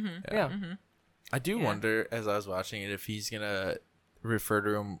 So yeah. I do wonder, as I was watching it, if he's going to refer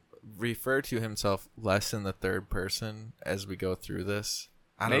to himself less in the third person as we go through this.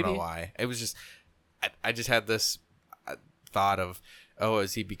 I don't know why. It was just, I just had this thought of,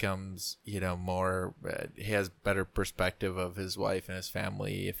 as he becomes, more, he has better perspective of his wife and his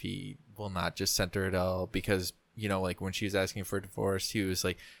family, if he will not just center it all, because, like when she was asking for a divorce, he was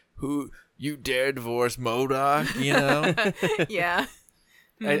like, who, you dare divorce MODOK, Yeah.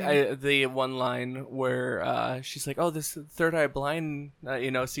 The one line where she's like, "Oh, this Third Eye Blind,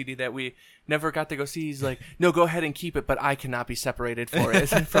 CD that we never got to go see." He's like, "No, go ahead and keep it, but I cannot be separated from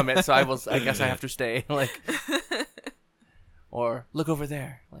it. So I guess I have to stay." Like, or look over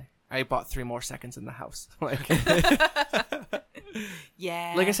there. Like, I bought 3 more seconds in the house. Like,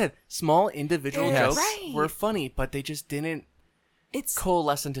 Yeah. like I said, small individual Yes. jokes Right. were funny, but they just didn't It's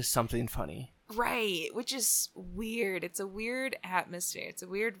coalesce into something funny. right, which is weird. It's a weird atmosphere. It's a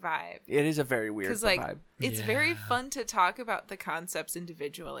weird vibe. It is a very weird Because like vibe. it's very fun to talk about the concepts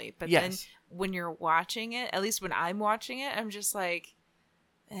individually, but then Yes. when you're watching it, at least when I'm watching it, I'm just like,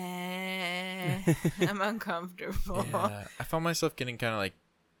 I'm uncomfortable. Yeah. I found myself getting kind of like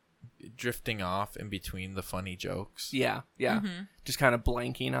drifting off in between the funny jokes. Yeah. Just kind of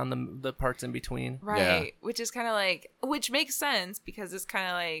blanking on the parts in between. Right, which is kind of like, which makes sense because it's kind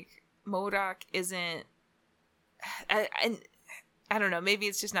of like MODOK isn't, and I don't know, maybe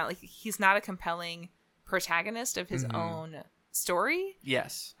it's just not like he's not a compelling protagonist of his own story.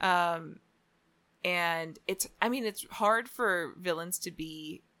 Yes. And it's hard for villains to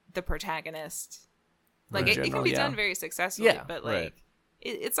be the protagonist. Like In it can general, be yeah. done very successfully, Yeah, but like right.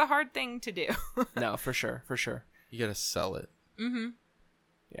 it's a hard thing to do. No, for sure. You gotta sell it.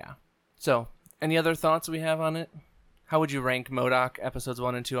 Yeah. So, any other thoughts we have on it? How would you rank MODOK episodes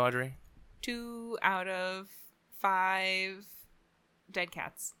 1 and 2, Audrey? 2 out of 5 dead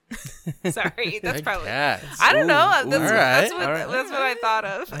cats. Sorry, that's Dead probably. cats. I don't know. Ooh, That's all what right. that's what I thought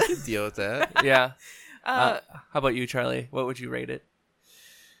of. I can deal with that. Yeah. How about you, Charlie? What would you rate it?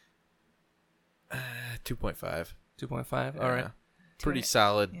 2.5. 2.5? All right. Pretty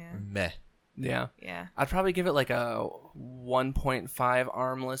solid. Yeah. Meh. Yeah. Yeah, I'd probably give it like a 1.5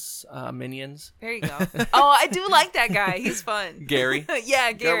 armless minions. there you go. Oh, I do like that guy. He's fun. Gary.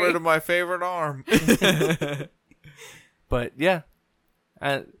 Yeah, Got rid Gary. of my favorite arm. But yeah.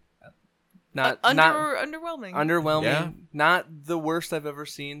 Not Underwhelming. underwhelming. Yeah. Not the worst I've ever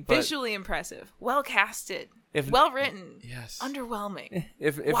seen, but Visually impressive. Well casted. If- well written. Yes. Underwhelming.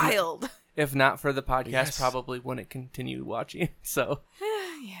 if Wild. if not for the podcast, Yes. probably wouldn't continue watching. So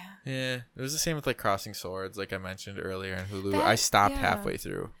Yeah. Yeah. It was the same with like Crossing Swords, like I mentioned earlier on Hulu. That- I stopped yeah. halfway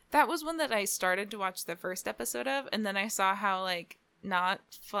through. That was one that I started to watch the first episode of, and then I saw how like not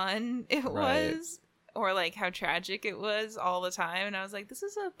fun it Right. was, or like how tragic it was all the time, and I was like, this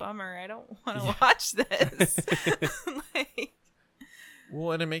is a bummer. I don't want to watch this. Like,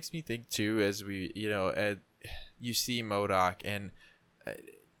 Well, and it makes me think too, as we, you see MODOK, and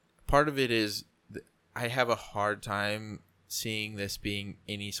part of it is I have a hard time seeing this being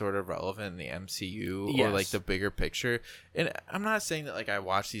any sort of relevant in the MCU or Yes. like the bigger picture. And I'm not saying that like I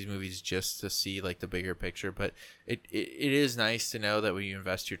watch these movies just to see like the bigger picture, but it is nice to know that when you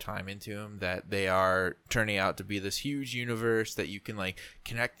invest your time into them, that they are turning out to be this huge universe that you can like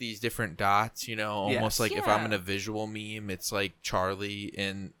connect these different dots, almost Yes. like if I'm Yeah. in a visual meme, it's like Charlie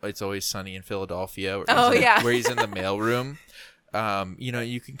in It's Always Sunny in Philadelphia where Oh, yeah. where he's in the mailroom.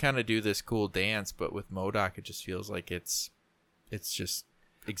 You can kind of do this cool dance, but with MODOK, it just feels like it's just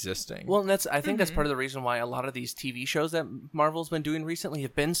existing. well, and I think that's part of the reason why a lot of these TV shows that Marvel's been doing recently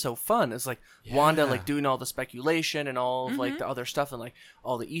have been so fun. It's like Wanda like doing all the speculation and all of like the other stuff and like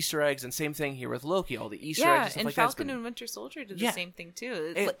all the Easter eggs, and same thing here with Loki, all the Easter eggs yeah, and stuff and like that. It's Falcon been- and Winter Soldier did Yeah. the same thing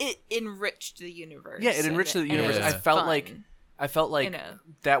too. It- It enriched the universe. Yeah, it enriched the and universe. it was I felt fun. like in a-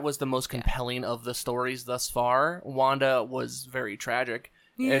 that was the most compelling of the stories thus far. Wanda was very tragic,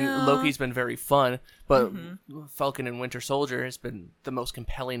 Yeah. and Loki's been very fun, but Falcon and Winter Soldier has been the most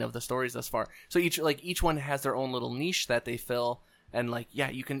compelling of the stories thus far. So each one has their own little niche that they fill, and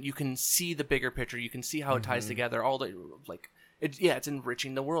you can see the bigger picture. You can see how it ties together. All the it's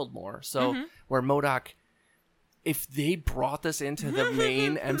enriching the world more. So where MODOK, if they brought this into the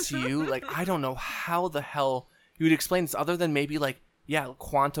main MCU, like I don't know how the hell you would explain this other than maybe like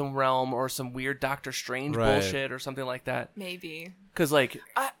Quantum Realm or some weird Doctor Strange Right. bullshit or something like that. maybe. Because like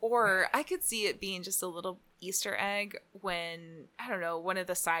Or I could see it being just a little Easter egg when, I don't know, one of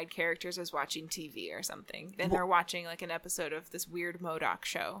the side characters is watching TV or something. Then they're watching like an episode of this weird MODOK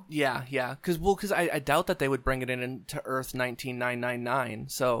show. yeah, because I doubt that they would bring it into Earth 19999.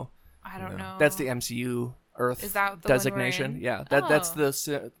 So I don't know. that's the MCU Earth Is that the one we're designation. in? Yeah, that's Oh.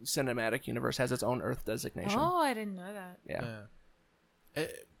 the cinematic universe has its own Earth designation. Oh, I didn't know that. Yeah.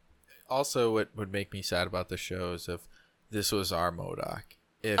 Also, what would make me sad about the show is if this was our MODOK.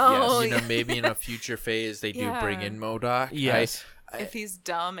 If Oh, maybe in a future phase they do bring Yeah. in MODOK. Yes. If he's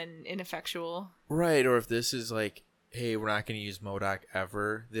dumb and ineffectual. Right, or if this is like, hey, we're not going to use MODOK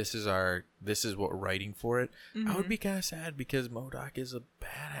ever. This is what we're writing for it. I would be kind of sad because MODOK is a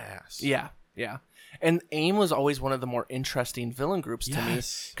badass. Yeah. And AIM was always one of the more interesting villain groups to me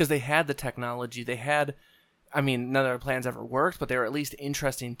Yes. because they had the technology. They had, I mean, none of their plans ever worked, but they were at least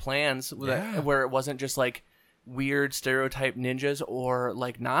interesting plans where it wasn't just like weird stereotype ninjas or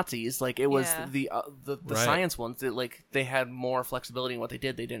like Nazis. Like it was the Right. science ones that like they had more flexibility in what they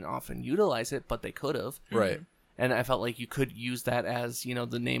did. They didn't often utilize it, but they could have. Right. And I felt like you could use that as,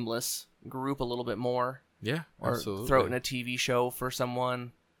 the nameless group a little bit more, Yeah, or absolutely. throw it in a TV show for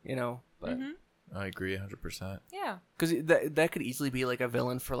someone, but. I agree 100%. Yeah. Because that could easily be like a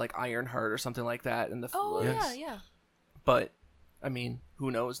villain for like Ironheart or something like that in the. Oh, Yes. yeah. But, I mean,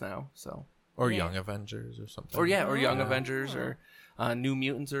 who knows now? So. Or Yeah. Young Avengers or something. Or Young Oh. Avengers or New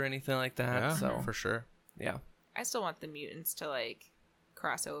Mutants or anything like that. Yeah, So for sure. yeah, I still want the mutants to like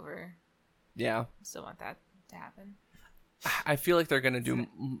cross over. yeah. I still want that to happen. I feel like they're gonna do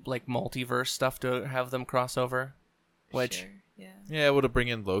like multiverse stuff to have them cross over, which Sure. Yeah. Yeah, well, to bring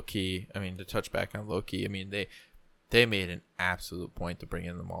in Loki, I mean, to touch back on Loki, I mean, they made an absolute point to bring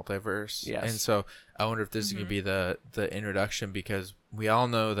in the multiverse. Yes. And so I wonder if this is going to be the introduction, because we all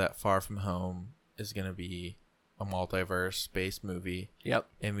know that Far From Home is going to be a multiverse-based movie. Yep.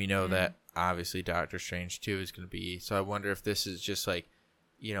 And we know that obviously Doctor Strange 2 is going to be. So I wonder if this is just like,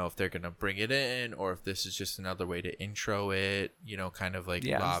 if they're going to bring it in, or if this is just another way to intro it, kind of like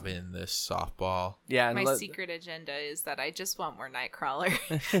lob in this softball. Yeah. And My secret agenda is that I just want more Nightcrawler.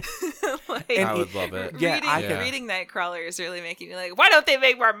 I would love it. Reading Nightcrawler is really making me like, why don't they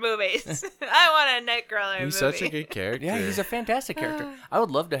make more movies? I want a Nightcrawler movie. He's such a good character. Yeah, he's a fantastic character. I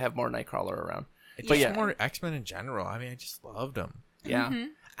would love to have more Nightcrawler around. But more X-Men in general. I mean, I just loved them. Yeah.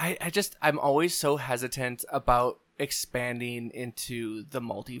 I'm always so hesitant about expanding into the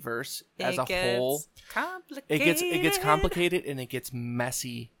multiverse as a whole. It gets complicated and it gets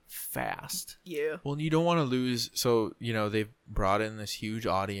messy fast. Yeah. Well, you don't want to lose. So, they've brought in this huge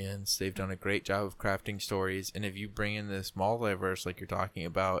audience. They've done a great job of crafting stories. And if you bring in this multiverse like you're talking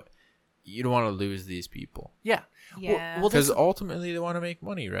about, you don't want to lose these people. Yeah. Yeah. Well, because ultimately they want to make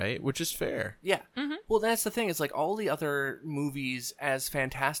money, right? Which is fair. Yeah. Mm-hmm. Well, that's the thing. It's like all the other movies, as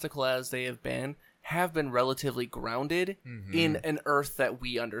fantastical as they have been relatively grounded in an Earth that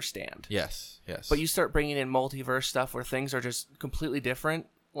we understand. Yes. But you start bringing in multiverse stuff where things are just completely different.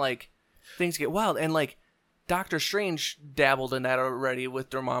 Like, things get wild. And, like, Doctor Strange dabbled in that already with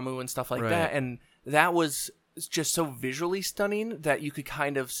Dormammu and stuff like that. And that was just so visually stunning that you could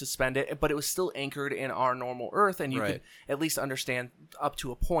kind of suspend it, but it was still anchored in our normal Earth, and you could at least understand up to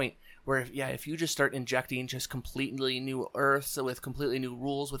a point where, if you just start injecting just completely new Earths with completely new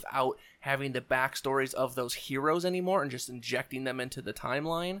rules without having the backstories of those heroes anymore and just injecting them into the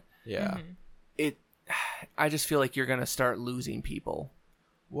timeline, I just feel like you're going to start losing people.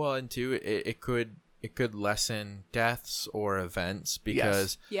 Well, and two, it could lessen deaths or events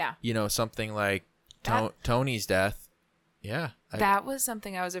because, something like Tony's death. Yeah. That was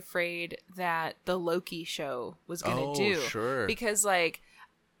something I was afraid that the Loki show was going to do. Sure. Because, like,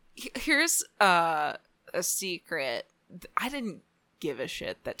 here's a secret. I didn't give a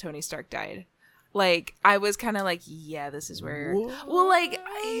shit that Tony Stark died. Like, I was kind of like, yeah, this is where... What? Well, like,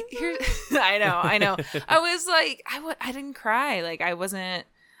 I know. I was like, I didn't cry. Like, I wasn't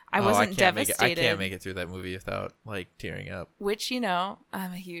devastated. I can't make it through that movie without, like, tearing up. Which, I'm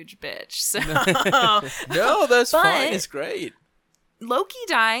a huge bitch. So No, that's fine. It's great. Loki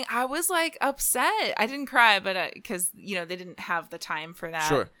dying, I was, like, upset. I didn't cry, but because, they didn't have the time for that.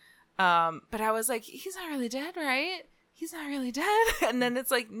 Sure. But I was like, he's not really dead, right? He's not really dead. And then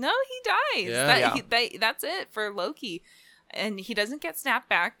it's like, no, he dies. That's it for Loki. And he doesn't get snapped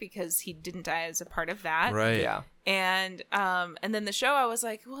back because he didn't die as a part of that. Right. Yeah. And then the show, I was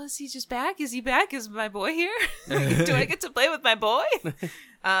like, well, is he just back? Is he back? Is my boy here? Do I get to play with my boy?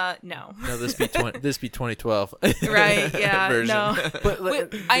 No. No, this be 2012. Right. Yeah. Version. No.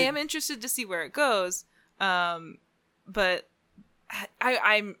 But I am interested to see where it goes. But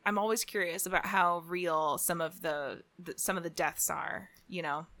I'm always curious about how real some of the deaths are.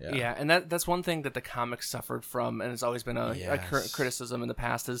 Yeah, and that's one thing that the comics suffered from, and it's always been a criticism in the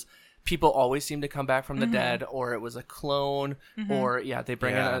past is people always seem to come back from the dead, or it was a clone, or they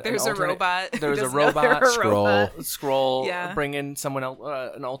bring in there's a robot. There's a robot. Scroll. Yeah. Bring in someone else,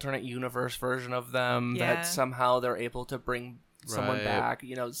 an alternate universe version of them that somehow they're able to bring someone back.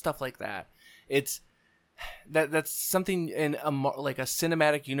 Stuff like that. It's that's something in like a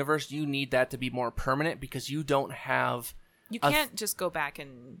cinematic universe. You need that to be more permanent because you don't have. You can't just go back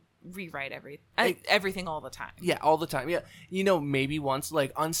and rewrite everything all the time. Yeah, all the time. Yeah, maybe once,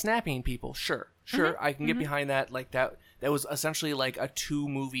 like, unsnapping people. Sure, I can get behind that. Like, that was essentially like a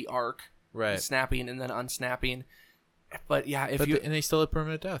 2-movie arc, right? Snapping and then unsnapping. But yeah, and they still had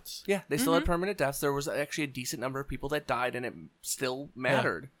permanent deaths. Yeah, they still had permanent deaths. There was actually a decent number of people that died, and it still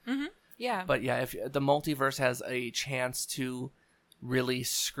mattered. Yeah. But yeah, if the multiverse has a chance to really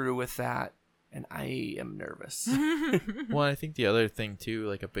screw with that. And I am nervous. Well, I think the other thing too,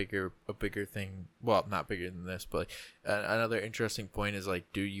 like a bigger thing. Well, not bigger than this, but another interesting point is like,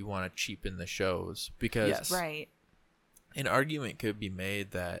 do you want to cheapen the shows? Because an argument could be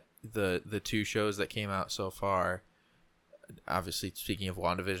made that the 2 shows that came out so far, obviously speaking of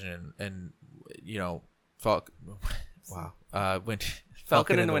WandaVision and Falcon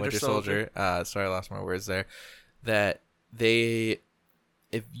and the Winter Soldier. Sorry, I lost my words there. That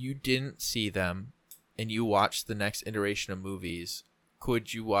if you didn't see them and you watched the next iteration of movies,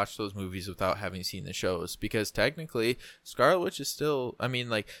 could you watch those movies without having seen the shows? Because technically, Scarlet Witch is still,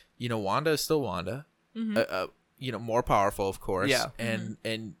 Wanda is still Wanda. More powerful, of course. Yeah.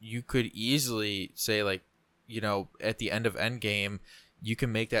 And you could easily say, like, at the end of Endgame, you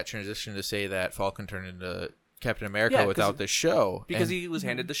can make that transition to say that Falcon turned into Captain America without the show. Because he was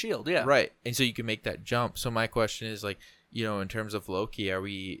handed the shield, yeah. Right. And so you can make that jump. So my question is, like, in terms of Loki,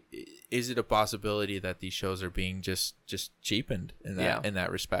 is it a possibility that these shows are being just cheapened in that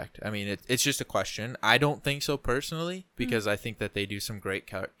respect? I mean, it's just a question. I don't think so personally, because I think that they do some great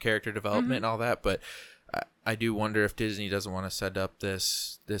character development and all that, but I do wonder if Disney doesn't want to set up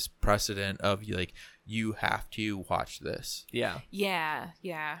this precedent of like, you have to watch this. Yeah.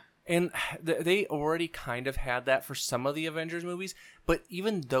 And they already kind of had that for some of the Avengers movies, but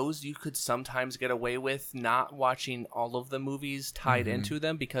even those you could sometimes get away with not watching all of the movies tied into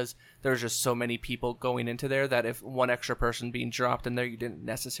them, because there's just so many people going into there that if one extra person being dropped in there, you didn't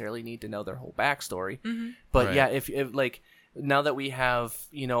necessarily need to know their whole backstory. But Right. yeah, if like now that we have,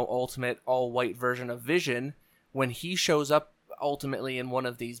 ultimate all white version of Vision, when he shows up ultimately in one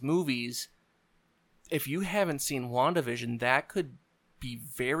of these movies, if you haven't seen WandaVision, that could be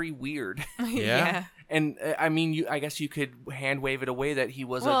very weird. Yeah. And I mean, I guess you could hand wave it away that he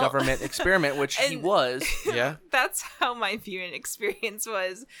was a government experiment, which he was. Yeah. That's how my viewing experience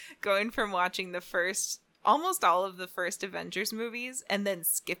was, going from watching almost all of the first Avengers movies and then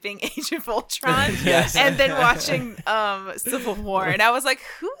skipping Age of Ultron Yes. and then watching Civil War, and I was like,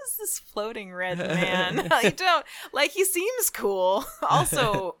 who is this floating red man? He seems cool.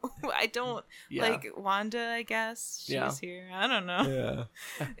 Also, I don't like Wanda, I guess she's here. I don't know.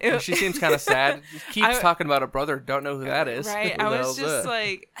 Yeah. She seems kind of sad. Keeps talking about a brother. Don't know who that is. Right. Who I the was hell's just that?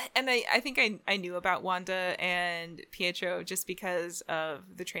 like, and I think I knew about Wanda and Pietro just because of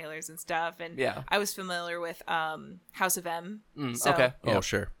the trailers and stuff, and I was familiar with House of M. So, okay. Oh,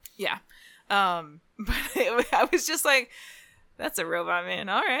 sure. Yeah. But I was just like, that's a robot man.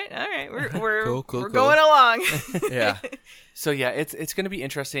 All right. We're Cool. going along. Yeah. So yeah, it's going to be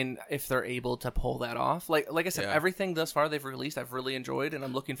interesting if they're able to pull that off. Like I said, everything thus far they've released, I've really enjoyed, and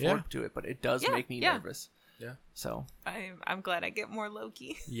I'm looking forward to it. But it does make me nervous. Yeah. So I'm glad I get more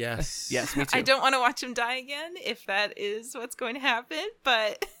Loki. Yes. Yes, me too. I don't want to watch him die again if that is what's going to happen,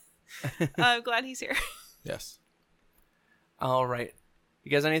 but I'm glad he's here. Yes. All right.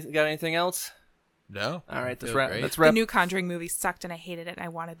 You guys got anything else? No. All right, let's Feel wrap. great. Let's The wrap. new Conjuring movie sucked and I hated it. I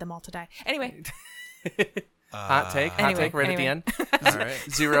wanted them all to die. Anyway. Hot take right at the end. All right.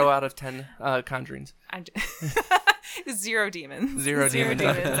 0 out of 10 Conjurings. I'm zero demons. Zero demons.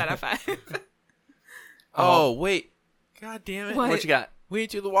 out of 5. Oh, wait. God damn it. What? What you got? We need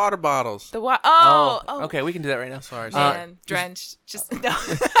to do the water bottles. Oh. Okay, we can do that right now. Sorry. Man, drenched. Just no.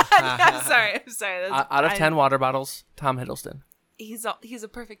 I'm sorry. That's, Out of 10 water bottles, Tom Hiddleston. He's a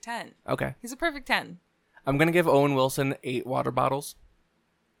perfect 10. Okay. He's a perfect 10. I'm going to give Owen Wilson 8 water bottles.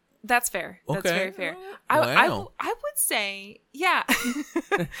 That's fair. That's Okay. very fair. Wow. I would say, yeah.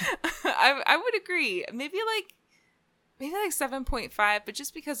 I would agree. Maybe like 7.5, but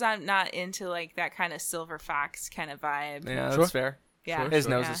just because I'm not into like that kind of Silver Fox kind of vibe. Yeah, that's Sure. fair. Yeah. His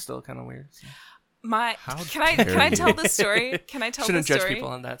nose Yeah. is still kind of weird. So. Can I tell the story? Can I tell Shouldn't the judge story? people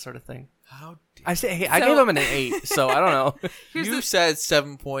on that sort of thing. How I say, hey, I gave him an 8, so I don't know. you said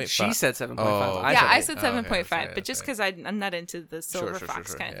 7.5. She said 7.5. Oh. I said said Oh, okay, 7.5, sorry, but just okay. because I'm not into the Silver sure,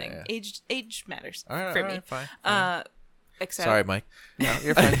 Fox sure. kind of thing. Yeah. Age matters All right, for all me. right, fine. Except Sorry, Mike. 8. No,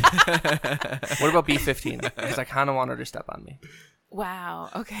 you're fine. What about B15? Because I kind of want her to step on me. Wow.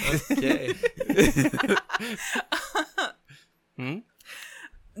 Okay. Okay.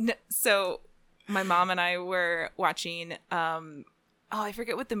 So my mom and I were watching I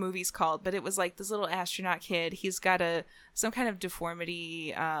forget what the movie's called, but it was like this little astronaut kid. He's got some kind of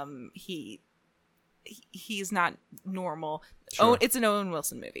deformity. He's not normal. Sure. Oh, it's an Owen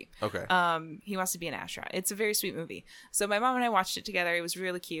Wilson movie. Okay. He wants to be an astronaut. It's a very sweet movie. So my mom and I watched it together. It was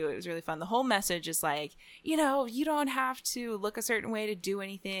really cute. It was really fun. The whole message is like, you don't have to look a certain way to do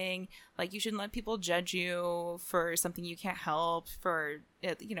anything. Like, you shouldn't let people judge you for something you can't help,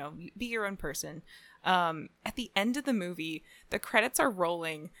 be your own person. At the end of the movie, the credits are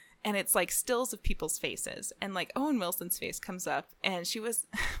rolling and it's like stills of people's faces, and like Owen Wilson's face comes up, and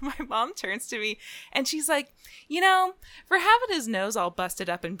my mom turns to me and she's like, for having his nose all busted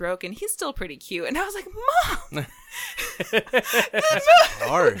up and broken, he's still pretty cute. And I was like, Mom,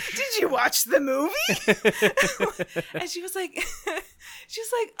 Harsh. did you watch the movie? And she was like,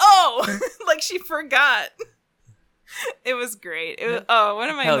 oh, like she forgot. It was great. It was one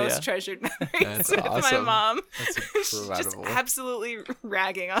of my Hell most yeah. treasured memories That's with my awesome. mom. That's She's just incredible. absolutely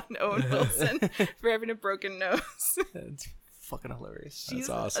ragging on Owen Wilson for having a broken nose. It's fucking hilarious. She's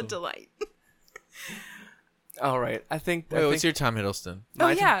awesome. a delight. All right. I think. Wait, what's your Tom Hiddleston? Oh,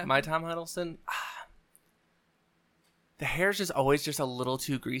 yeah. My Tom Hiddleston. The hair's just always just a little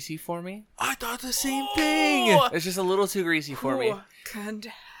too greasy for me. I thought the same thing. It's just a little too greasy for me.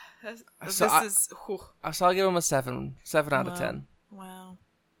 This So is. So I'll give him a 7 out of 10. Wow.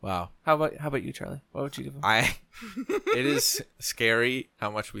 Wow. How about you, Charlie? What would you give him? It is scary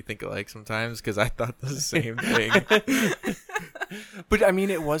how much we think alike sometimes, because I thought the same thing. But I mean,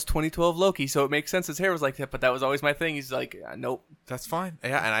 it was 2012 Loki, so it makes sense his hair was like that. But that was always my thing. He's like, nope. That's fine.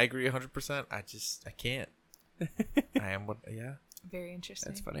 Yeah, and I agree 100%. I can't. I am what? Yeah. Very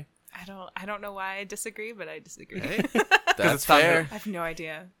interesting. That's funny. I don't know why I disagree, but I disagree. Hey, it's that's Tom fair. I have no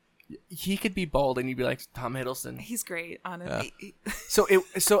idea. He could be bald, and you'd be like Tom Hiddleston. He's great, honestly.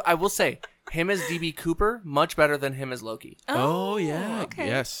 So I will say, him as DB Cooper, much better than him as Loki. Oh yeah. okay.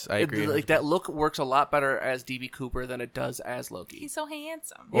 Yes, I agree. Like that look works a lot better as DB Cooper than it does as Loki. He's so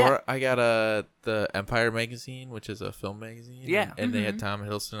handsome. Or I got the Empire magazine, which is a film magazine. Yeah. and they had Tom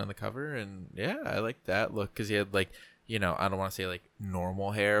Hiddleston on the cover, and yeah, I like that look because he had like, you know, I don't want to say like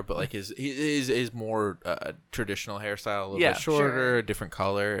normal hair, but like his more traditional hairstyle, a little bit shorter, sure. a different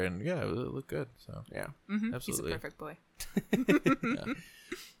color, and yeah, it looked good. So Yeah. absolutely. He's a perfect boy. Yeah.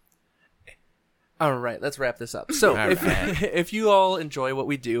 All right, let's wrap this up. So, All right. if you all enjoy what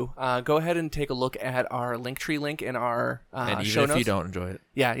we do, go ahead and take a look at our Linktree link in our And even show if notes. you don't enjoy it,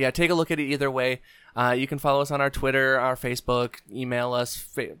 Yeah, take a look at it either way. You can follow us on our Twitter, our Facebook, email us,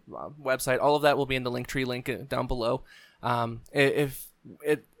 website. All of that will be in the Linktree link down below.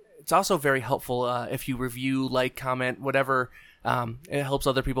 It's also very helpful if you review, like, comment, whatever. It helps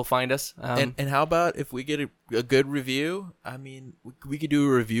other people find us. and how about if we get a good review? I mean, we could do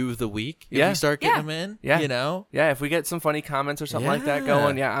a review of the week if Yeah. we start getting Yeah. them in. Yeah. You know, Yeah, if we get some funny comments or something like that Yeah.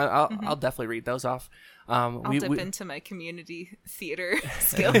 going, I'll definitely read those off. I'll dip into my community theater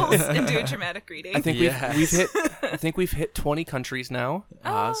skills and do a dramatic reading. I think Yes. we've hit 20 countries now.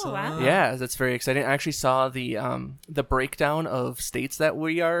 awesome. wow. Yeah, that's very exciting. I actually saw the breakdown of states that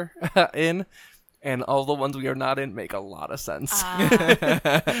we are in, and all the ones we are not in make a lot of sense.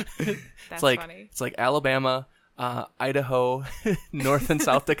 That's it's like funny. it's like Alabama, Idaho, North and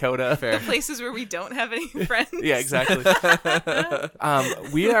South Dakota. Fair. Places where we don't have any friends. Yeah, exactly.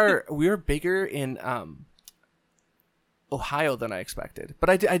 We are bigger in Ohio than I expected, but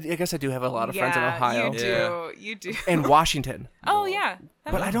I guess I do have a lot of friends in Ohio You do. Yeah. You do. and Washington. Oh yeah.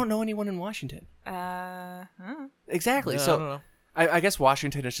 But I don't know anyone in Washington. Huh. Exactly. Yeah, I so don't know. I guess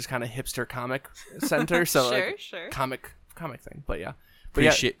Washington is just kind of hipster comic center. So Sure. comic thing. But yeah.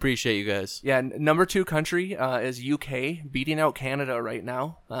 Appreciate you guys. Yeah, number 2 country is UK, beating out Canada right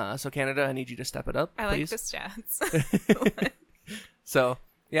now. So Canada, I need you to step it up, I like please. the stats. So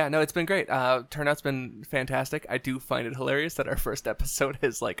yeah, no, it's been great. Turnout's been fantastic. I do find it hilarious that our first episode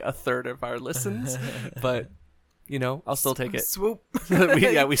is like a third of our listens, but you know, I'll still take it. Swoop.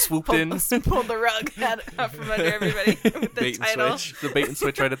 we swooped in. Pulled the rug out from under everybody with the Bait and title. switch. The bait and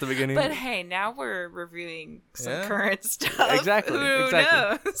switch right at the beginning. But hey, now we're reviewing some Yeah. current stuff. Exactly, Who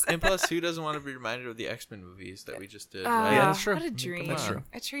exactly. knows? And plus, who doesn't want to be reminded of the X-Men movies that we just did? Ah, right? Yeah, that's true. What a dream. That's true.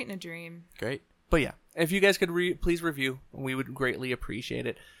 A treat and a dream. Great. But yeah, if you guys could please review, we would greatly appreciate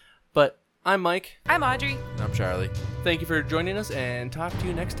it. But I'm Mike. I'm Audrey. And I'm Charlie. Thank you for joining us, and talk to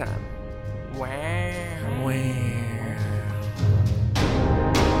you next time. Wow. Wow.